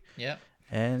Masculinity. Yep.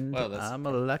 And Well, that's- I'm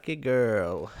a lucky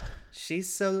girl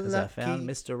She's so because lucky. I found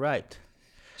Mr. Right.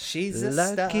 She's a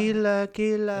Lucky, star. lucky,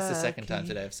 lucky. That's the second time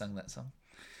today I've sung that song.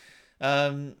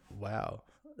 Wow,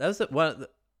 that was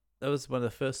that was one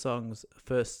of the first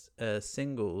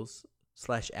singles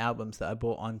 / albums that I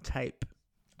bought on tape.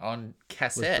 On Was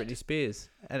cassette. Britney Spears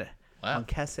and Wow. on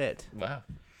cassette. Wow.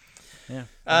 Yeah.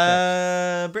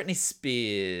 Britney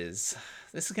Spears.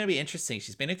 This is going to be interesting.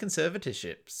 She's been in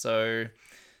conservatorship, so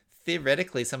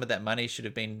theoretically, some of that money should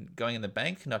have been going in the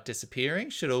bank, not disappearing.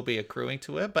 Should all be accruing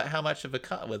to her. But how much of a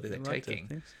cut were they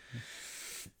taking?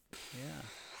 Yeah.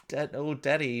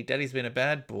 Daddy's been a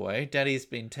bad boy. Daddy's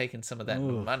been taking some of that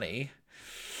Ooh. money.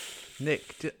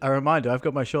 Nick, a reminder, I've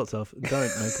got my shorts off.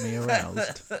 Don't make me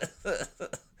aroused.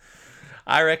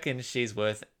 I reckon she's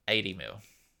worth 80 mil.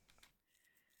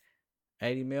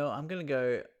 80 mil. I'm going to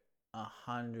go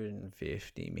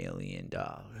 $150 million.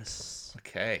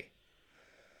 Okay.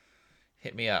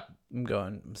 Hit me up.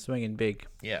 I'm swinging big.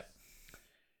 Yeah.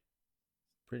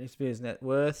 Britney Spears' net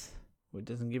worth. Well, it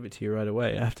doesn't give it to you right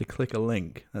away. I have to click a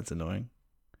link. That's annoying.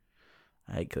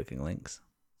 I hate clicking links.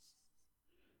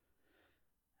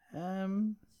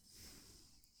 Sorry,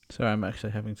 I'm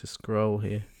actually having to scroll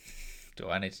here. Do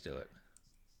I need to do it?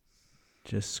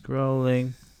 Just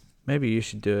scrolling. Maybe you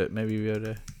should do it. Maybe we ought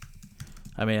to.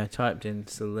 I mean, I typed in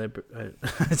celebrity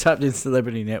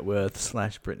net worth /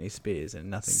 Britney Spears and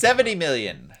nothing. 70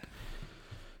 million.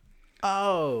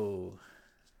 Oh.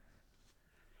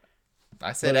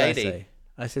 I said What did 80.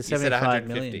 I said You said 75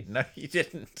 150. million. No, you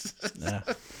didn't. No.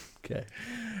 Okay.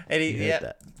 80. You heard Yeah.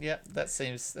 that. Yeah. That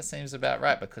seems about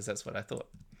right because that's what I thought.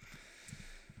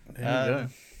 There you go.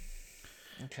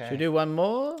 Okay. Should we do one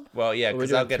more? Well, yeah, Or we're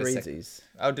because I'll doing get a second. threesies?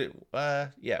 I'll do.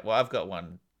 Yeah. Well, I've got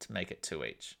one to make it 2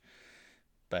 each.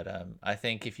 But I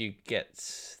think if you get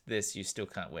this, you still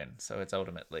can't win. So it's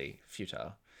ultimately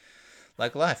futile,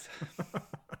 like life.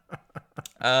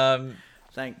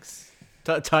 Thanks.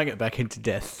 Tying it back into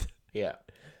death. Yeah.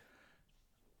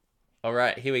 All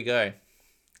right, here we go.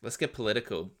 Let's get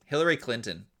political. Hillary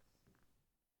Clinton.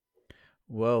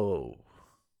 Whoa.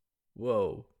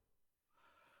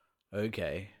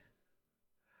 Okay.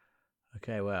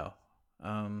 Wow.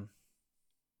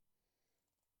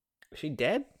 Is she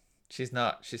dead? She's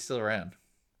not. She's still around.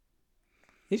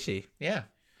 Is she? Yeah.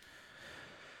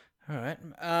 All right.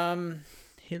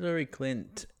 Hillary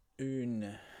Clinton.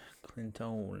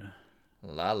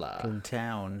 Lala.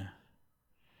 Clinton.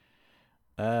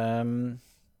 I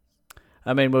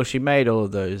mean, well, she made all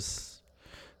of those.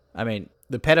 I mean,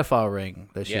 the pedophile ring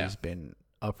that she's Yeah. been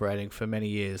operating for many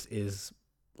years is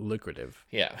lucrative,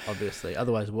 Yeah. obviously.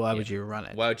 Otherwise, why would you run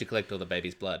it? Why would you collect all the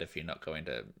baby's blood if you're not going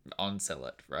to on-sell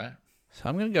it, right? So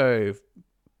I'm going to go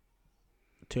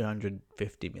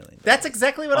 250 million. That's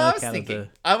exactly what On I was account of thinking.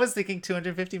 I was thinking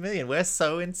 250 million. We're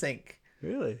so in sync.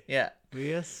 Really? Yeah.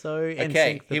 We are so in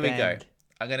Okay, sync, the here we go. band.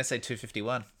 I'm going to say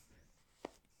 251.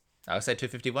 I'll say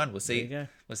 251. We'll see. There you go.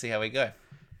 We'll see how we go.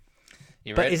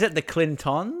 You But ready? is it the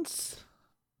Clintons?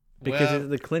 Because Well- it's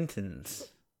the Clintons.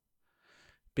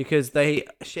 Because they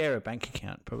share a bank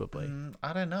account, probably.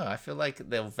 I don't know. I feel like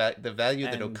the value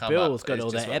that'll And come Bill's up got is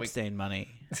all just that what we- Epstein money.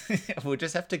 we'll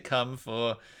just have to come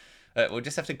for. We'll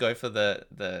just have to go for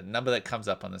the number that comes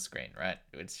up on the screen, right?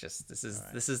 It's just this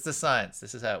is the science.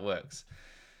 This is how it works.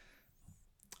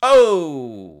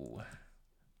 Oh,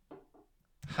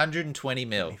 120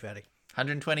 mil.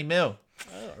 120 mil.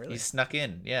 Oh, really? You snuck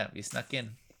in. Yeah, you snuck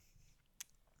in.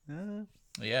 Uh,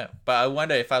 Yeah, but I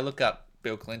wonder if I look up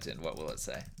Bill Clinton, what will it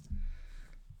say?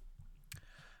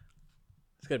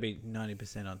 it's got to be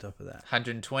 90% on top of that.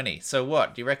 120. So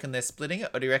what? Do you reckon they're splitting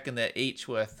it, or do you reckon they're each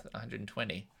worth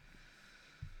 120?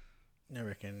 I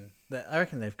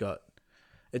reckon they've got.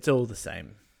 It's all the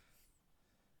same.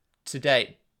 To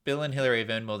date, Bill and Hillary have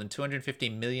earned more than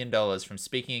 $250 million from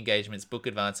speaking engagements, book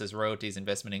advances, royalties,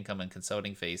 investment income, and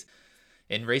consulting fees.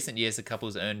 In recent years, the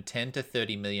couple's earned 10 to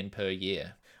 30 million per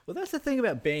year. Well, that's the thing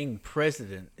about being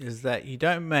president is that you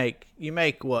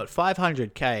make what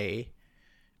 500K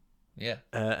Yeah.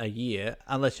 a year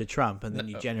unless you're Trump, and then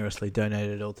you generously donate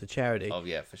it all to charity. Oh,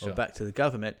 yeah, for Or sure. back to the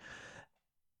government.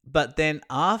 But then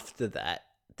after that,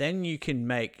 then you can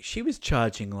make. She was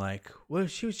charging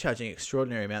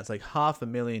extraordinary amounts, like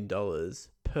 $500,000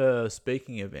 per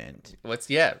speaking event,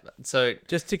 So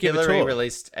just to give a Hillary talk.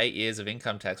 released 8 years of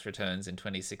income tax returns in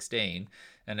 2016,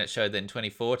 and it showed that in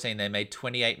 2014 they made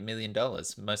 $28 million,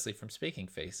 mostly from speaking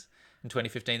fees. In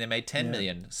 2015 they made $10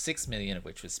 million, $6 million of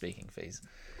which was speaking fees.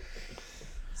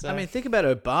 So, I mean, think about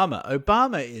Obama.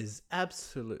 Obama is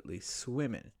absolutely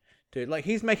swimming. Dude, like,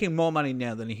 he's making more money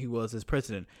now than he was as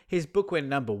president. His book went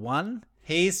 #1.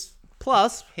 he's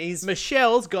Plus, He's-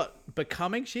 Michelle's got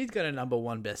Becoming. She's got a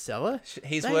 #1 bestseller.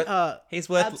 he's They worth are he's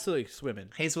worth absolutely swimming.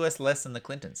 he's worth less than the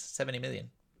Clintons, 70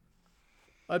 million.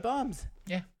 Obama's.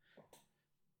 Yeah.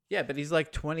 Yeah, but he's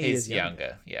like 20 He's years younger.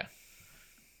 younger. Yeah.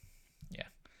 Yeah.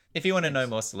 If you want to know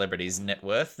more celebrities' net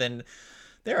worth, then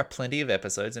there are plenty of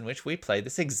episodes in which we play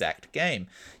this exact game.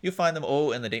 You'll find them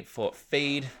all in the Deep Fort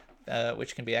feed,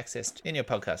 which can be accessed in your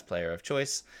podcast player of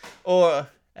choice, or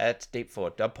at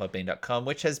deepfort.podbean.com,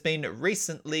 which has been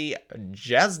recently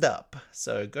jazzed up.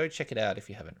 So go check it out if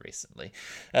you haven't recently.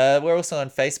 We're also on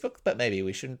Facebook, but maybe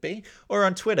we shouldn't be, or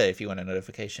on Twitter if you want a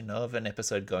notification of an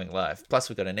episode going live. Plus,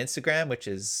 we've got an Instagram, which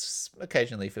is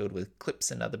occasionally filled with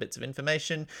clips and other bits of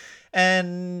information.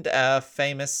 And our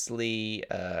famously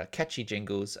catchy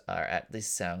jingles are at the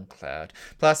SoundCloud.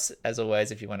 Plus, as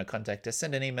always, if you want to contact us,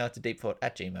 send an email to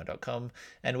deepfort@gmail.com,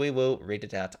 and we will read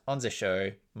it out on the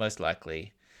show, most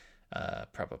likely.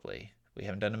 Probably. We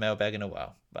haven't done a mailbag in a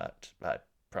while, but I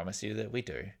promise you that we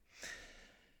do.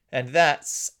 And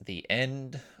that's the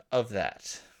end of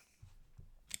that.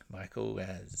 Michael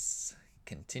has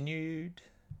continued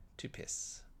to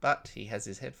piss, but he has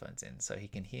his headphones in, so he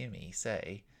can hear me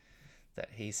say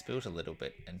that he spilled a little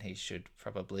bit, and he should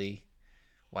probably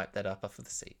wipe that up off of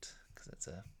the seat, because it's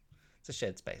a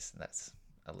shared space, and that's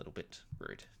a little bit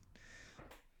rude.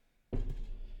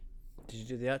 Did you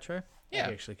do the outro? Yeah.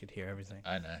 I actually could hear everything.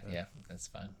 I know. Yeah, that's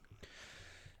fine.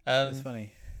 It's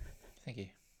funny. Thank you.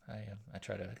 I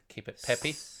try to keep it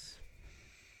peppy.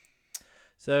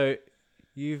 So,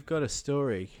 you've got a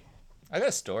story. I got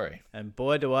a story. And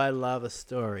boy, do I love a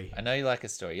story. I know you like a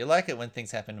story. You like it when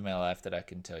things happen in my life that I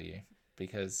can tell you,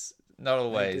 because not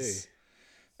always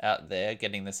out there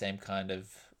getting the same kind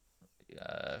of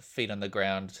feet on the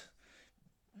ground,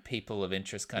 people of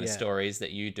interest kind of stories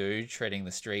that you do, treading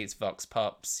the streets, vox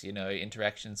pops,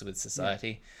 interactions with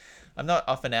society. I'm not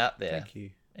often out there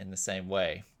in the same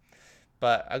way,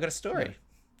 but I got a story. No.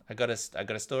 I got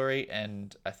a story,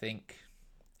 and I think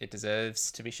it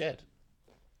deserves to be shared.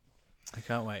 I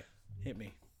can't wait. Hit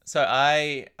me. So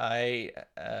I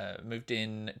moved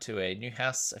in to a new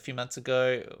house a few months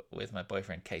ago with my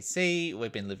boyfriend KC.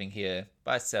 We've been living here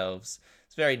by ourselves.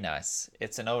 It's very nice.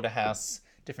 It's an older house,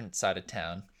 different side of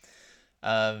town,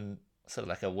 sort of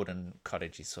like a wooden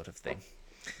cottagey sort of thing.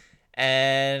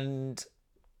 And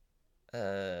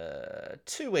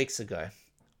 2 weeks ago,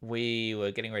 we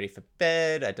were getting ready for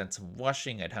bed. I'd done some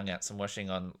washing. I'd hung out some washing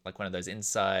on like one of those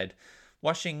inside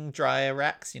washing dryer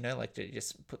racks, like to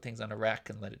just put things on a rack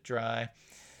and let it dry.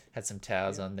 Had some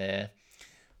towels on there.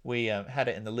 We had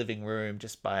it in the living room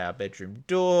just by our bedroom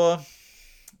door,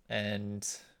 and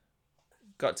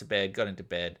got into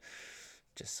bed,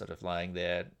 just sort of lying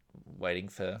there waiting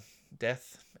for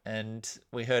death, and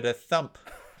we heard a thump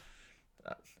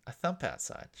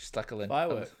outside, just like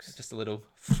fireworks. Just a little.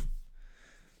 It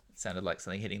sounded like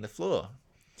something hitting the floor,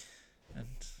 and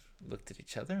looked at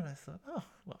each other, and I thought, oh,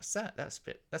 what was that?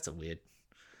 That's a weird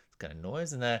kind of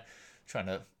noise. And they're trying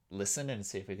to listen and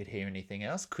see if we could hear anything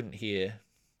else. Couldn't hear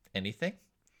anything,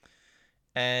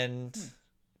 and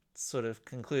sort of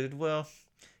concluded, well,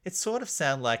 it sort of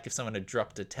sounded like if someone had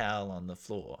dropped a towel on the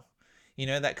floor.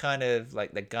 That kind of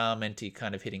like the garmenty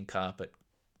kind of hitting carpet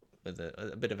with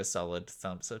a bit of a solid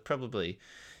thump. So probably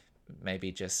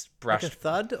maybe just brushed. Like a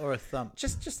thud or a thump?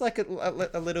 Just like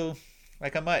a little,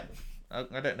 like I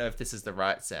don't know if this is the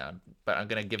right sound, but I'm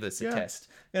going to give this a test.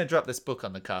 I'm going to drop this book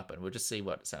on the carpet, and we'll just see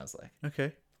what it sounds like.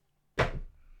 Okay.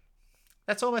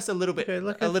 That's almost a little bit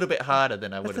little bit harder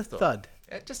than I would have thought. Thud.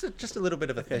 Just a little bit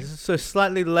of a thing. So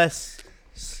slightly less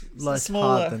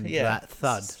smaller, hard than that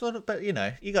thud. Sort of, but you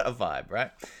got a vibe,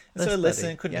 right? And so I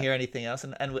listened, couldn't hear anything else,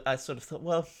 and I sort of thought,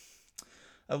 well,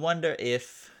 I wonder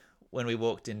if when we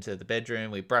walked into the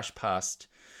bedroom, we brushed past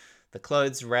the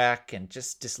clothes rack and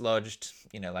just dislodged,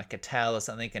 like a towel or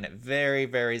something, and it very,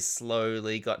 very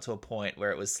slowly got to a point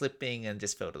where it was slipping and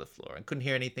just fell to the floor and couldn't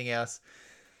hear anything else.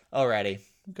 Alrighty,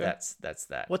 okay. That's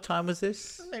that. What time was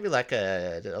this? Maybe like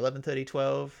 11:30,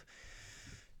 12.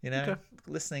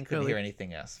 Listening, couldn't hear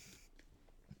anything else.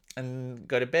 And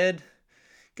go to bed,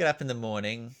 get up in the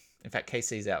morning. In fact,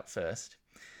 KC's out first,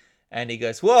 and he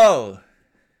goes, "Whoa!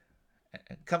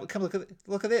 Come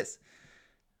look at this."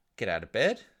 Get out of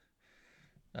bed.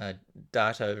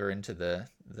 Dart over into the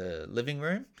living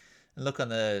room and look on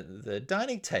the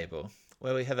dining table,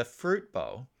 where we have a fruit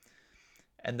bowl,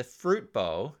 and the fruit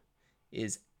bowl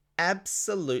is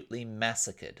absolutely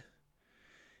massacred.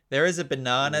 There is a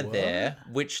banana there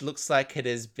which looks like it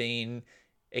has been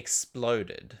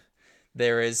exploded.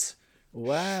 There is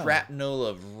shrapnel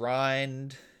of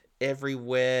rind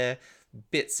everywhere,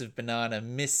 bits of banana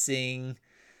missing.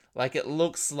 Like, it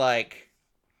looks like,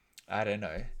 I don't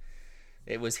know,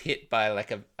 it was hit by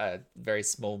like a very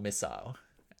small missile,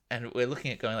 and we're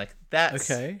looking at going like, that's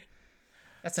an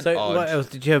odd. What else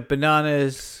did you have?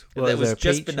 Bananas? There was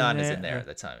just bananas in there at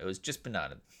the time. It was just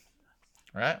banana,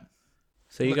 right?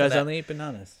 So you guys only eat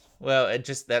bananas? Well,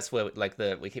 that's where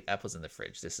we keep apples in the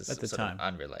fridge. This is at the sort time of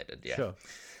unrelated, yeah. Sure.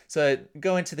 So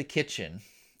go into the kitchen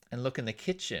and look in the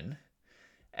kitchen,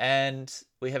 and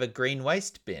we have a green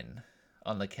waste bin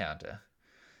on the counter,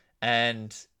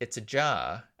 and it's a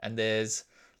jar, and there's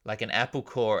like an apple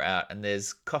core out, and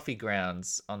there's coffee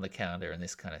grounds on the counter, and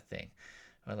this kind of thing.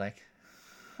 We're like,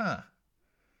 huh,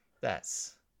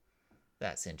 that's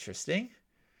interesting.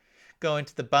 Go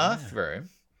into the bathroom.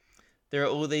 There are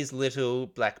all these little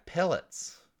black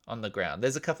pellets on the ground.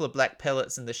 There's a couple of black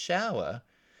pellets in the shower,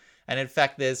 and in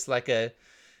fact, there's like a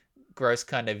gross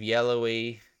kind of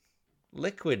yellowy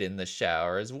liquid in the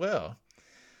shower as well.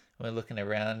 We're looking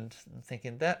around and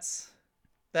thinking that's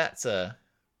not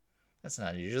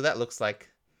unusual. That looks like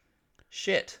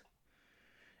shit.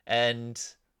 And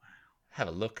have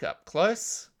a look up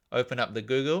close. Open up the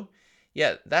Google.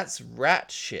 Yeah, that's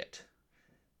rat shit.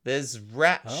 There's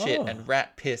rat shit and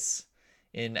rat piss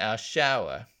in our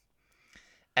shower.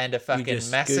 And a fucking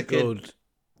massacred. Googled,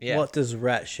 what does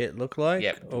rat shit look like?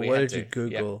 Yep. Or what did you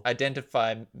Google? Yep.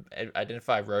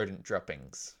 Identify rodent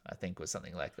droppings, I think was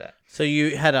something like that. So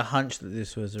you had a hunch that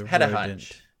this was a Had rodent. a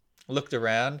hunch. Looked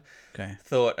around. Okay.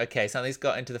 Thought, okay, something's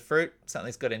got into the fruit.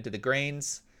 Something's got into the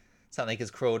greens. Something has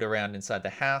crawled around inside the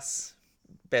house.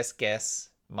 Best guess,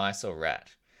 mice or rat.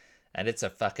 And it's a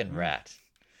fucking rat.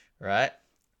 Right?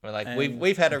 We're like,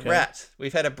 we've had a rat.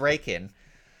 We've had a break-in.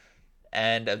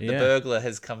 And the burglar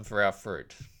has come for our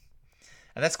fruit.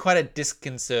 And that's quite a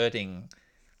disconcerting,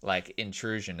 like,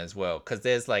 intrusion as well. Because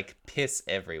there's, like, piss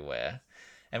everywhere.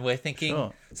 And we're thinking...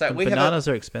 Sure. So bananas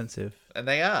are expensive. And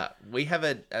they are. We have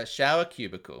a shower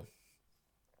cubicle,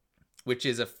 which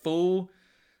is a full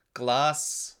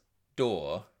glass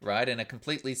door, right? And a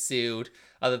completely sealed,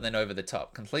 other than over the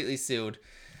top, completely sealed,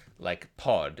 like,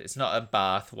 pod. It's not a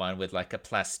bath one with, like, a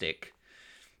plastic...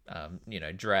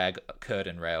 drag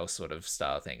curtain rail sort of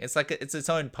style thing. It's like it's its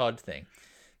own pod thing.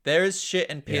 There is shit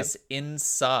and piss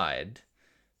inside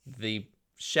the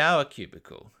shower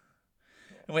cubicle.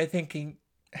 And we're thinking,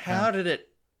 how did it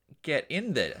get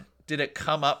in there? Did it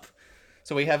come up?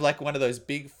 So we have like one of those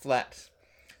big flat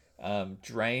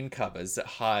drain covers that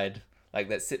hide, like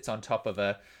that sits on top of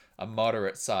a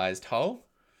moderate sized hole.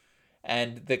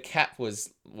 And the cap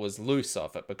was loose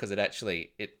off it because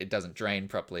it doesn't drain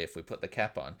properly if we put the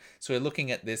cap on. So we're looking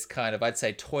at this kind of, I'd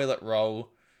say, toilet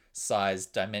roll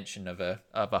sized dimension of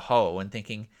a hole and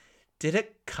thinking, did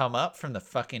it come up from the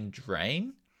fucking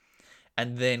drain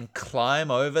and then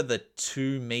climb over the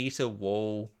 2-meter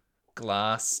wall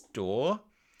glass door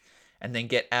and then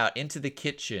get out into the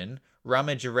kitchen,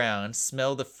 rummage around,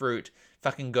 smell the fruit,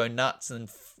 fucking go nuts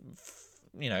and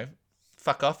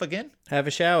fuck off again, have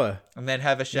a shower, and then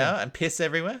have a shower and piss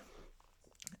everywhere?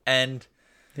 And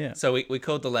so we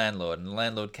called the landlord, and the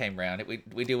landlord came round.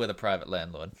 We deal with a private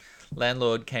landlord.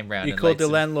 Landlord came round. You called the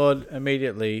landlord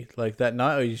immediately, like that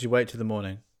night, or did you wait till the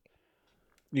morning?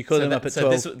 You called them up at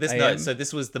 12 a.m.? So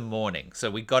this was the morning.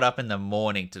 So we got up in the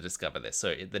morning to discover this.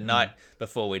 So the night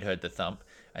before we'd heard the thump,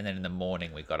 and then in the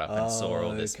morning we got up and saw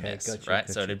all this mess, right?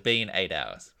 Gotcha. So it had been 8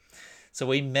 hours. So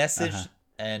we messaged,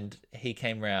 and he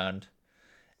came round.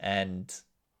 And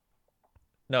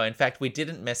no, in fact, we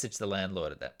didn't message the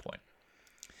landlord at that point.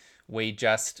 We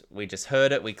just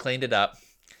heard it. We cleaned it up,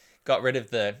 got rid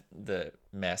of the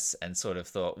mess, and sort of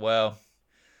thought, well,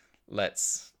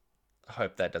 let's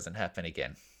hope that doesn't happen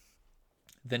again.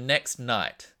 The next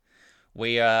night,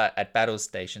 we are at battle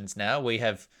stations now. We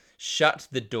have shut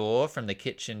the door from the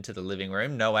kitchen to the living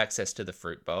room. No access to the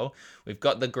fruit bowl. We've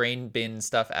got the green bin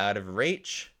stuff out of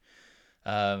reach.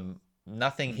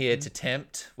 Nothing here to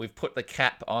tempt. We've put the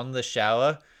cap on the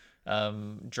shower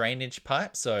drainage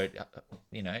pipe, so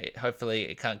hopefully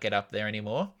it can't get up there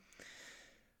anymore.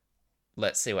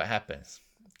 Let's see what happens.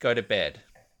 Go to bed.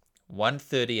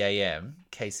 1:30 a.m.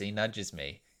 Casey nudges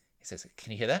me. He says,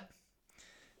 "Can you hear that?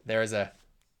 There is a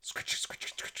scratchy, scratchy,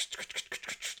 scratchy, scratchy,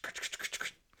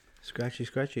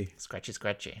 scratchy, scratchy,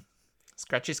 scratchy,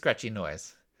 scratchy, scratchy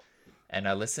noise." And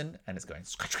I listen, and it's going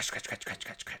scratch, scratch, scratch, scratch, scratch,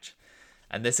 scratch, scratch.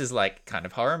 And this is like kind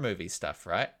of horror movie stuff,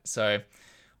 right? So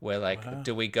we're like,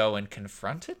 do we go and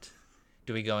confront it?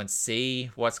 Do we go and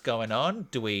see what's going on?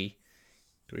 Do we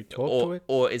talk to it?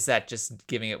 Or is that just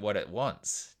giving it what it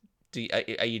wants?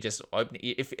 Are you just opening?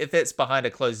 If it's behind a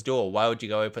closed door, why would you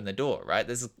go open the door, right?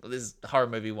 This is horror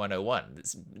movie 101.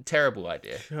 It's a terrible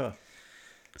idea. Sure.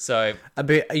 So at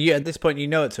this point,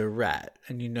 it's a rat,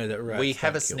 and you know that rats. We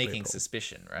have a sneaking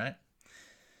suspicion, right?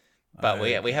 But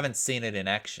we haven't seen it in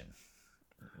action.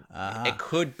 It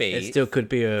could be. It still could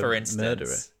be for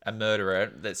instance, a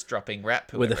murderer that's dropping rat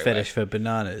poo with everywhere. A fetish for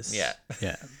bananas. Yeah.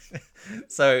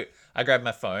 So I grab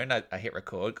my phone. I hit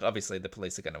record. Obviously, the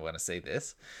police are going to want to see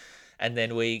this. And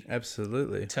then we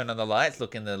absolutely turn on the lights,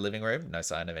 look in the living room, no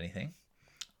sign of anything.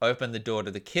 Open the door to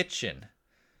the kitchen.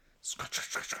 Scratch,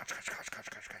 scratch, scratch, scratch, scratch, scratch,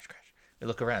 scratch, scratch. We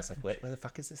look around. It's like, where the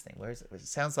fuck is this thing? Where is it? It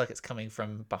sounds like it's coming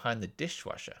from behind the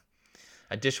dishwasher.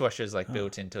 A dishwasher is like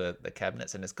built into the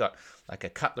cabinets, and it's got like a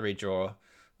cutlery drawer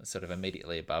sort of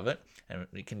immediately above it. And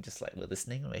we can just like, we're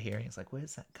listening and we're hearing. It's like,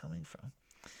 where's that coming from?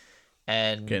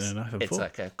 And Getting a knife and it's fork.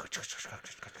 like a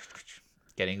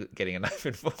getting a knife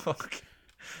and fork.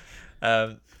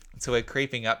 So we're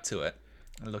creeping up to it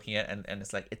and looking at it, and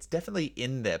it's like, it's definitely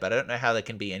in there, but I don't know how there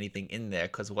can be anything in there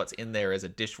because what's in there is a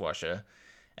dishwasher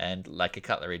and like a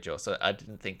cutlery drawer. So I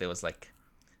didn't think there was like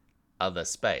other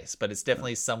space, but it's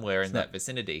definitely somewhere in that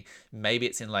vicinity. Maybe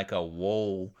it's in like a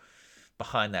wall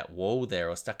behind that wall there,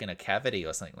 or stuck in a cavity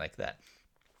or something like that.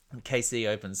 And Casey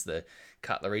opens the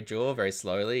cutlery drawer very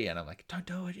slowly, and I'm like, don't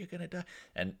do it, you're gonna die.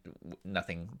 And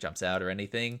nothing jumps out or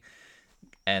anything.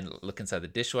 And look inside the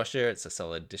dishwasher, it's a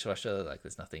solid dishwasher, like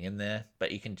there's nothing in there,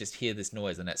 but you can just hear this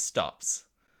noise and it stops.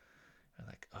 I'm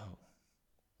like, oh,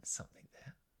 there's something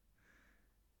there.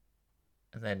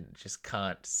 And then just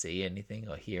can't see anything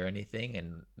or hear anything,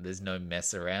 and there's no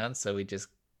mess around, so we just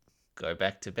go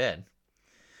back to bed.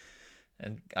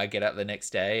 And I get up the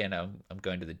next day, and I'm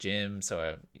going to the gym, so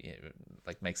I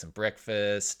like make some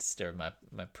breakfast, stir my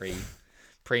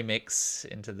pre-mix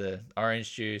into the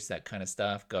orange juice, that kind of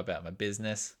stuff, go about my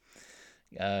business,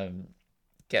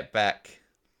 get back,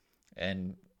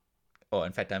 and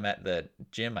in fact I'm at the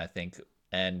gym, I think,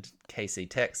 and Casey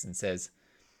texts and says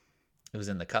it was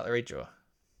in the cutlery drawer,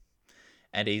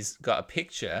 and he's got a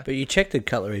picture. But you checked the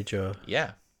cutlery drawer.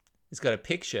 Yeah, he's got a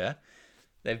picture.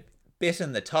 They've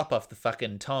bitten the top off the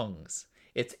fucking tongs.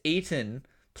 It's eaten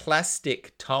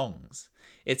plastic tongs.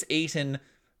 It's eaten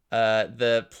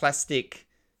the plastic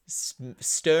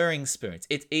stirring spoons.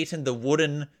 It's eaten the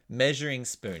wooden measuring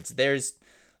spoons. There's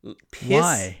piss.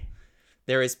 Why?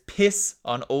 There is piss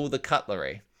on all the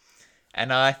cutlery.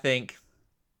 And I think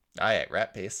I ate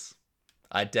rat piss.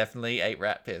 I definitely ate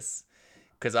rat piss.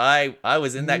 Because I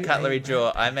was in that cutlery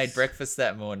drawer. I made breakfast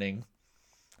that morning.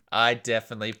 I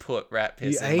definitely put rat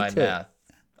piss in my mouth.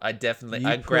 I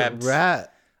grabbed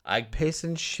rat piss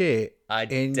and shit I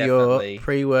in definitely- your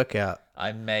pre-workout.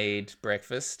 I made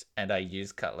breakfast and I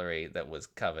used cutlery that was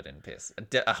covered in piss.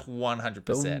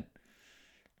 100%.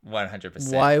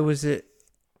 100%. Why was it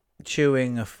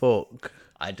chewing a fork?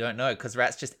 I don't know, because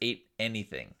rats just eat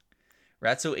anything.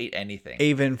 Rats will eat anything.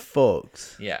 Even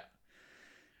forks. Yeah.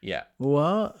 Yeah.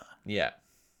 What? Yeah.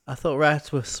 I thought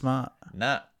rats were smart.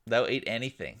 Nah, they'll eat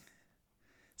anything.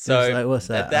 So like, what's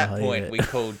that? at that I'll eat point, it. we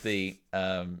called the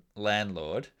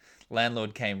landlord.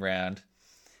 Landlord came round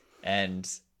and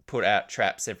put out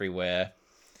traps everywhere.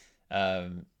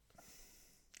 You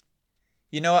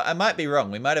know what? I might be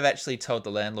wrong. We might have actually told the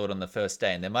landlord on the first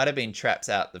day, and there might have been traps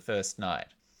out the first night,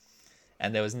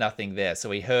 and there was nothing there. So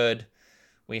we heard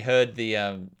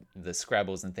the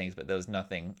scrabbles and things, but there was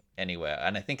nothing anywhere.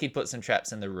 And I think he'd put some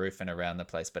traps in the roof and around the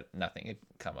place, but nothing had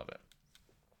come of it.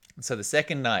 So the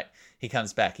second night he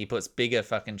comes back, he puts bigger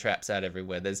fucking traps out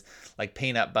everywhere. There's like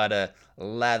peanut butter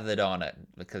lathered on it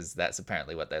because that's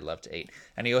apparently what they love to eat.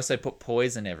 And he also put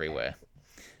poison everywhere.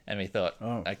 And we thought,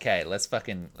 okay, let's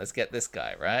get this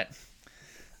guy, right?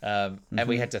 And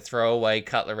we had to throw away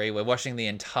cutlery. We're washing the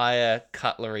entire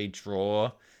cutlery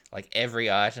drawer, like every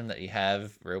item that you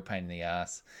have, real pain in the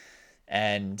ass,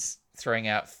 and throwing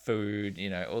out food,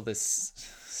 all this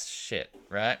shit,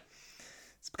 right?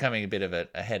 It's becoming a bit of a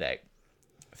headache.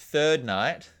 Third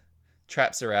night,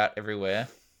 traps are out everywhere.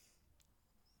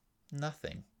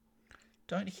 Nothing.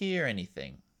 Don't hear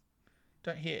anything.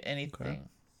 Okay.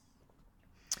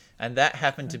 And that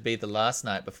happened to be the last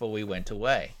night before we went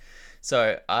away.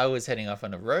 So I was heading off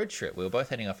on a road trip. We were both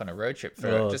heading off on a road trip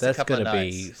for just a couple of nights. That's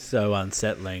going to be so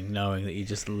unsettling, knowing that you're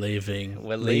just leaving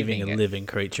a living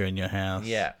creature in your house.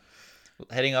 Yeah.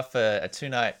 Heading off for a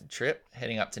 2-night trip,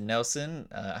 heading up to Nelson,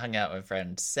 hung out with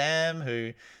friend Sam,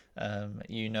 who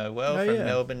you know well from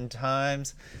Melbourne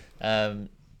times.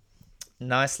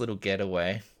 Nice little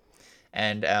getaway.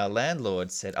 And our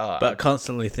landlord said, but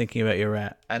constantly thinking about your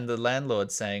rat. And the landlord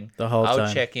saying, the whole time,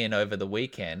 I'll check in over the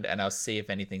weekend and I'll see if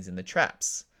anything's in the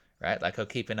traps, right? Like I'll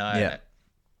keep an eye on it.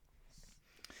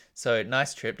 So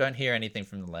nice trip. Don't hear anything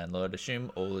from the landlord.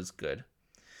 Assume all is good.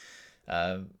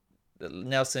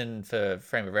 Nelson, for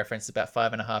frame of reference, is about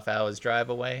 5.5 hours drive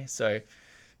away. So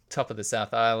top of the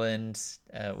South Island.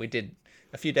 We did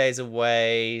a few days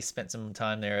away, spent some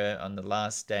time there on the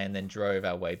last day, and then drove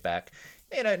our way back.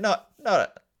 Not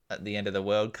at the end of the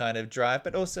world kind of drive,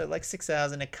 but also like 6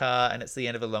 hours in a car, and it's the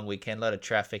end of a long weekend. A lot of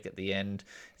traffic at the end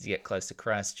as you get close to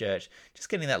Christchurch. Just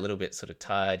getting that little bit sort of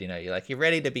tired. You're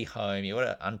ready to be home. You want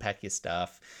to unpack your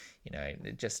stuff.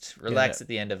 Just relax at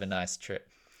the end of a nice trip.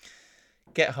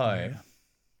 Get home.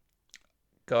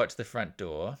 Go out to the front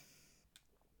door.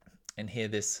 and hear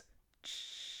this.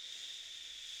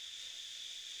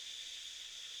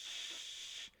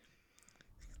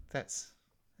 That's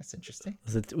interesting.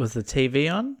 Was the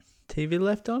TV on? TV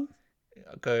left on?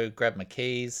 I'll go grab my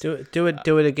keys. Do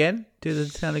it again. Do the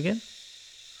sound again.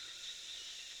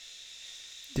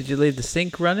 Did you leave the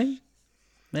sink running?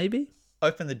 Maybe.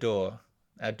 Open the door.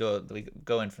 Our door, we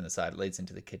go in from the side. It leads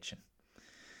into the kitchen.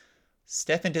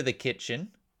 Step into the kitchen.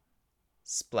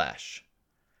 Splash.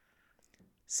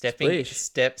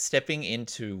 Stepping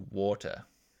into water.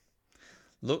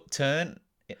 Turn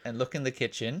and look in the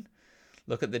kitchen.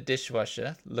 Look at the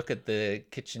dishwasher. Look at the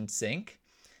kitchen sink.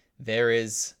 There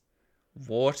is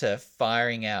water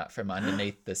firing out from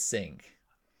underneath the sink.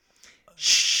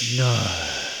 No.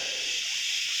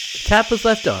 The tap was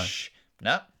left on.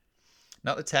 No,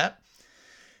 not the tap.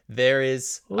 There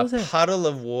is a puddle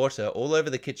of water all over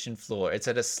the kitchen floor. It's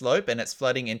at a slope and it's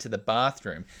flooding into the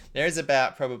bathroom. There is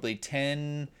about probably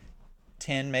 10,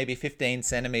 maybe 15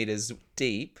 centimeters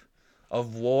deep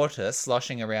of water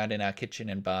sloshing around in our kitchen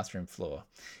and bathroom floor.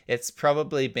 It's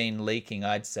probably been leaking,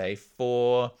 I'd say,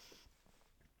 for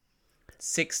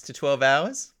 6 to 12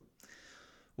 hours.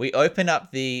 We open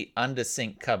up the under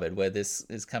sink cupboard where this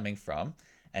is coming from,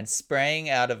 and spraying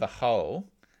out of a hole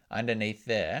underneath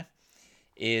there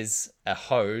is a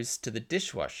hose to the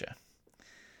dishwasher.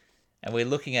 And we're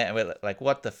looking at it and we're like,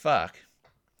 what the fuck?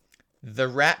 The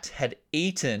rat had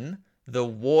eaten the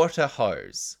water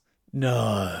hose.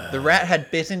 No. The rat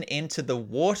had bitten into the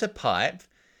water pipe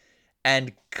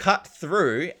and cut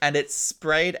through, and it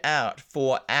sprayed out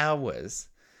for hours.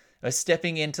 I was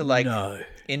stepping into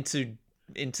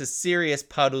into serious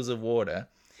puddles of water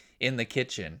in the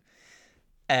kitchen.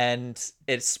 And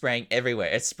it's spraying everywhere.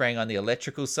 It's spraying on the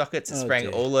electrical sockets. It's spraying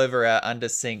all over our under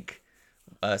sink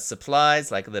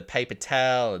supplies, like the paper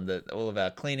towel and all of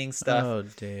our cleaning stuff. Oh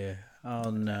dear. Oh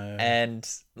no. And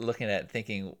looking at it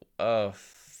thinking, oh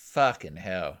fucking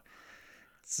hell.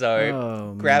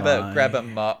 So grab a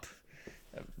mop,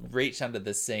 reach under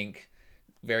the sink,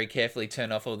 very carefully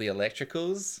turn off all the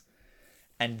electricals,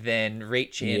 and then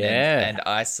reach in and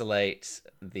isolate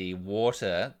the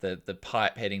water, the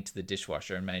pipe heading to the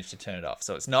dishwasher, and manage to turn it off.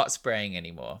 So it's not spraying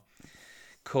anymore.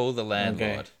 Call the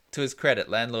landlord. Okay. To his credit,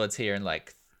 landlord's here in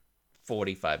like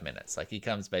 45 minutes. Like, he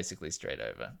comes basically straight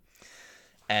over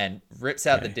and rips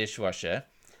out the dishwasher.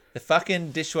 The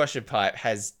fucking dishwasher pipe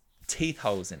has teeth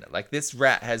holes in it. Like, this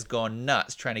rat has gone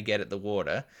nuts trying to get at the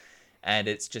water, and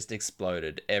it's just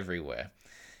exploded everywhere.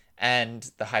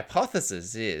 And the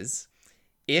hypothesis is,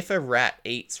 if a rat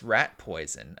eats rat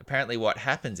poison, apparently what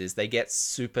happens is they get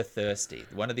super thirsty.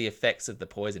 One of the effects of the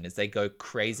poison is they go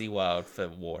crazy wild for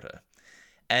water.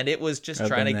 And it was just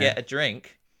trying to get a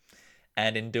drink,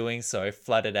 and in doing so,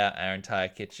 flooded out our entire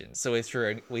kitchen. So we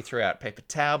threw out paper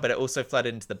towel, but it also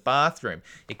flooded into the bathroom.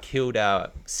 It killed our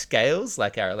scales,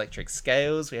 like our electric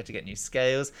scales. We had to get new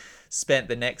scales. Spent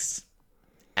the next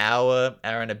hour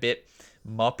and a bit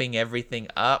mopping everything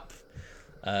up,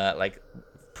 like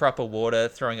proper water,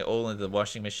 throwing it all into the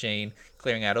washing machine,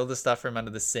 clearing out all the stuff from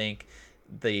under the sink.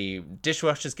 The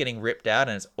dishwasher's getting ripped out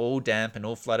and it's all damp and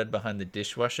all flooded behind the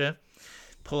dishwasher.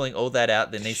 Pulling all that out,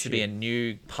 there needs to be a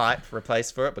new pipe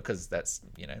replaced for it, because that's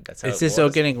how is this all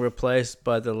getting replaced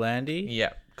by the Landy?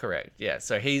 Yeah, correct. Yeah,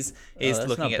 so he's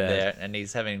looking at there and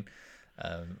he's having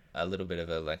a little bit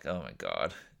of a like, oh my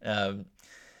god.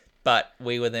 But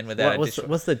we were then without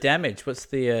what's the damage? What's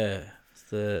the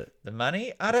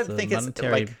money? I don't think it's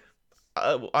like.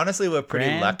 Honestly, we're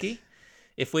pretty lucky.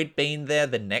 If we'd been there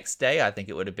the next day, I think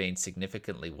it would have been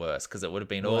significantly worse, because it would have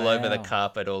been all over the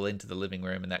carpet, all into the living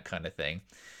room and that kind of thing.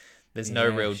 There's no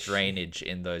real drainage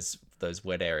in those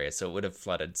wet areas, so it would have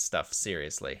flooded stuff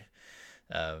seriously.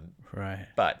 Right.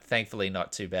 But thankfully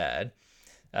not too bad.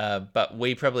 But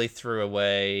we probably threw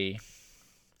away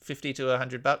 $50 to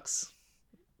 $100.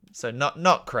 So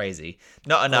not crazy.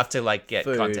 Not enough to like get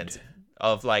food. Content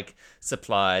of like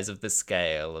supplies, of the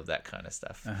scale, of that kind of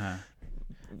stuff. Uh-huh.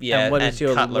 Yeah, and what's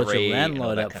your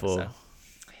landlord up for? Is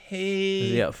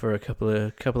He he up for a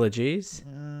couple of G's?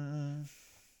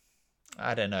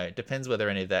 I don't know. It depends whether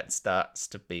any of that starts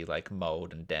to be like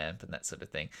mold and damp and that sort of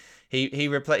thing.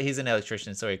 He's an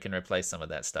electrician, so he can replace some of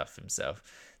that stuff himself.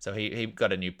 So he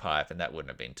got a new pipe, and that wouldn't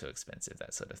have been too expensive,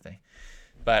 that sort of thing.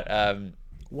 But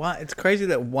it's crazy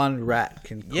that one rat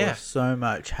can cause so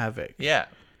much havoc. Yeah.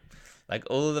 Like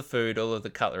all of the food, all of the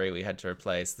cutlery we had to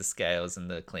replace, the scales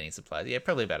and the cleaning supplies. Yeah,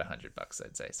 probably about $100,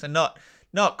 I'd say. So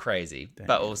not crazy,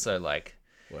 but also like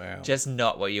just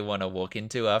not what you want to walk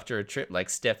into after a trip. Like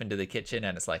step into the kitchen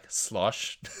and it's like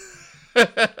slosh.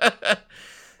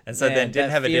 And so Man, then didn't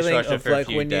that have a feeling dishwasher of, for a like,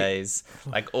 few when you- days.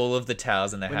 Like all of the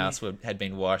towels in the When house had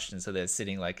been washed, and so they're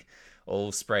sitting like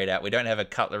all sprayed out. We don't have a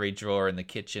cutlery drawer in the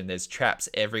kitchen. There's traps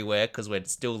everywhere because we're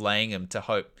still laying them to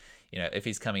hope, if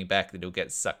he's coming back, that he'll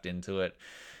get sucked into it.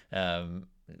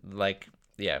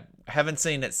 Haven't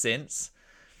seen it since.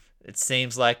 It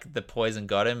seems like the poison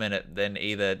got him, and it then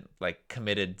either like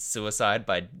committed suicide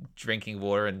by drinking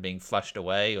water and being flushed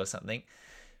away or something.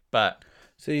 But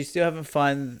So you still haven't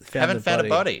found a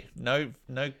body. No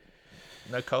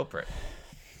culprit.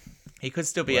 He could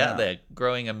still be Wow. out there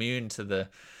growing immune to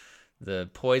the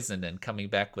poison and coming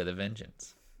back with a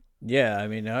vengeance. Yeah, I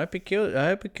mean, I hope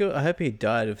he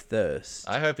died of thirst.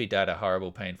 I hope he died a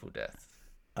horrible, painful death.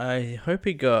 I hope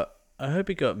he got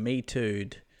me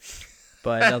too'd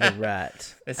by another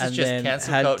rat. This and is just then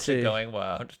cancel had culture to- going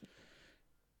wild.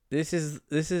 This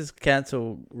is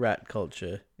cancel rat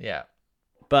culture, Yeah,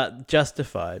 but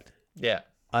justified. yeah.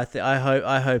 I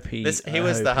hope he. He I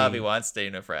was hope the Harvey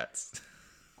Weinstein of rats.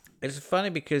 It's funny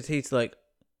because he's like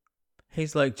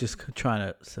just trying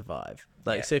to survive.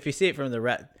 Like, Yeah. so if you see it from the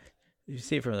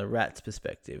rat's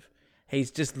perspective,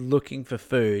 he's just looking for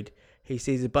food. He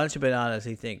sees a bunch of bananas.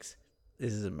 He thinks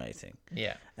this is amazing,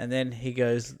 Yeah, and then he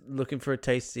goes looking for a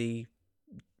tasty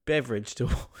beverage to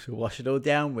wash it all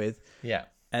down with. yeah,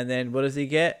 And then what does he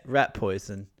get? Rat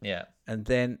poison. yeah, And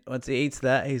then once he eats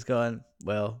that, he's going,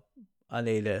 well, I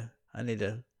need a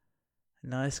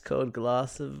nice cold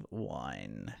glass of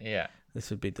wine. yeah, This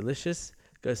would be delicious.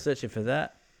 Goes searching for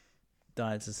that.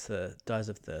 Dies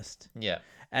of thirst. yeah,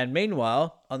 And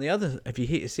meanwhile, on the other, if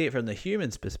you see it from the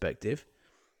human's perspective,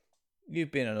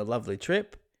 you've been on a lovely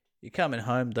trip. You're coming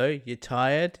home though. You're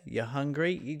tired. You're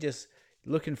hungry. You're just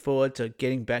looking forward to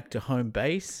getting back to home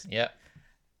base. yeah,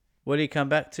 What do you come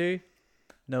back to?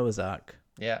 Noah's Ark.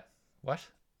 yeah. What?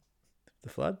 The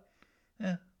flood.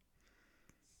 Yeah,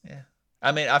 yeah.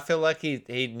 I mean, I feel like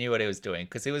he knew what he was doing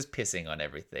because he was pissing on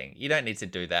everything. You don't need to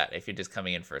do that if you're just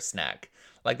coming in for a snack.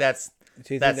 Like Do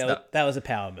you think That's that was a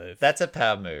power move? that's a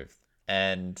power move,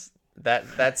 and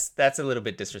that's a little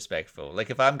bit disrespectful. Like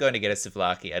if I'm going to get a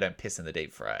souvlaki, I don't piss in the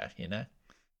deep fryer.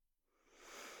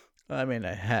 I mean,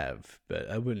 I have, but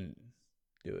I wouldn't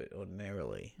do it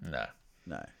ordinarily. No.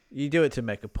 No, you do it to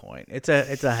make a point. It's a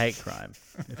hate crime,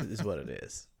 is what it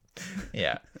is.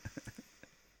 Yeah.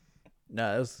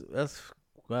 No,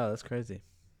 that's crazy.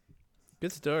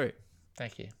 Good story.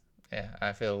 Thank you. Yeah,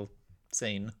 I feel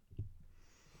seen.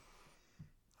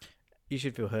 You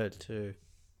should feel heard too,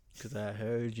 because I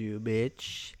heard you,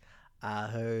 bitch. I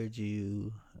heard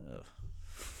you. Oh.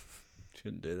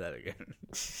 Shouldn't do that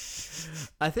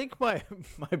again. I think my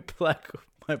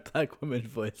black woman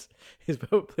voice is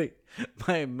probably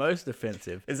my most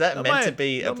offensive. Is that Not meant my- to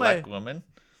be a not black my- woman?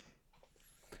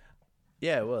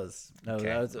 Yeah, it was. No, Okay.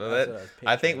 that was, Well, that's that- what I was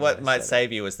I think picturing what when I might said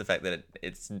save you is the fact that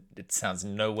it sounds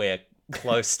nowhere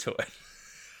close to it.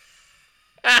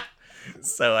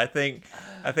 So I think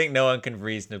no one can it.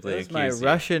 reasonably That was my accuse you.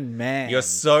 Russian man. You're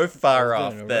so far I was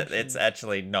off doing a that Russian- it's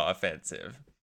actually not offensive.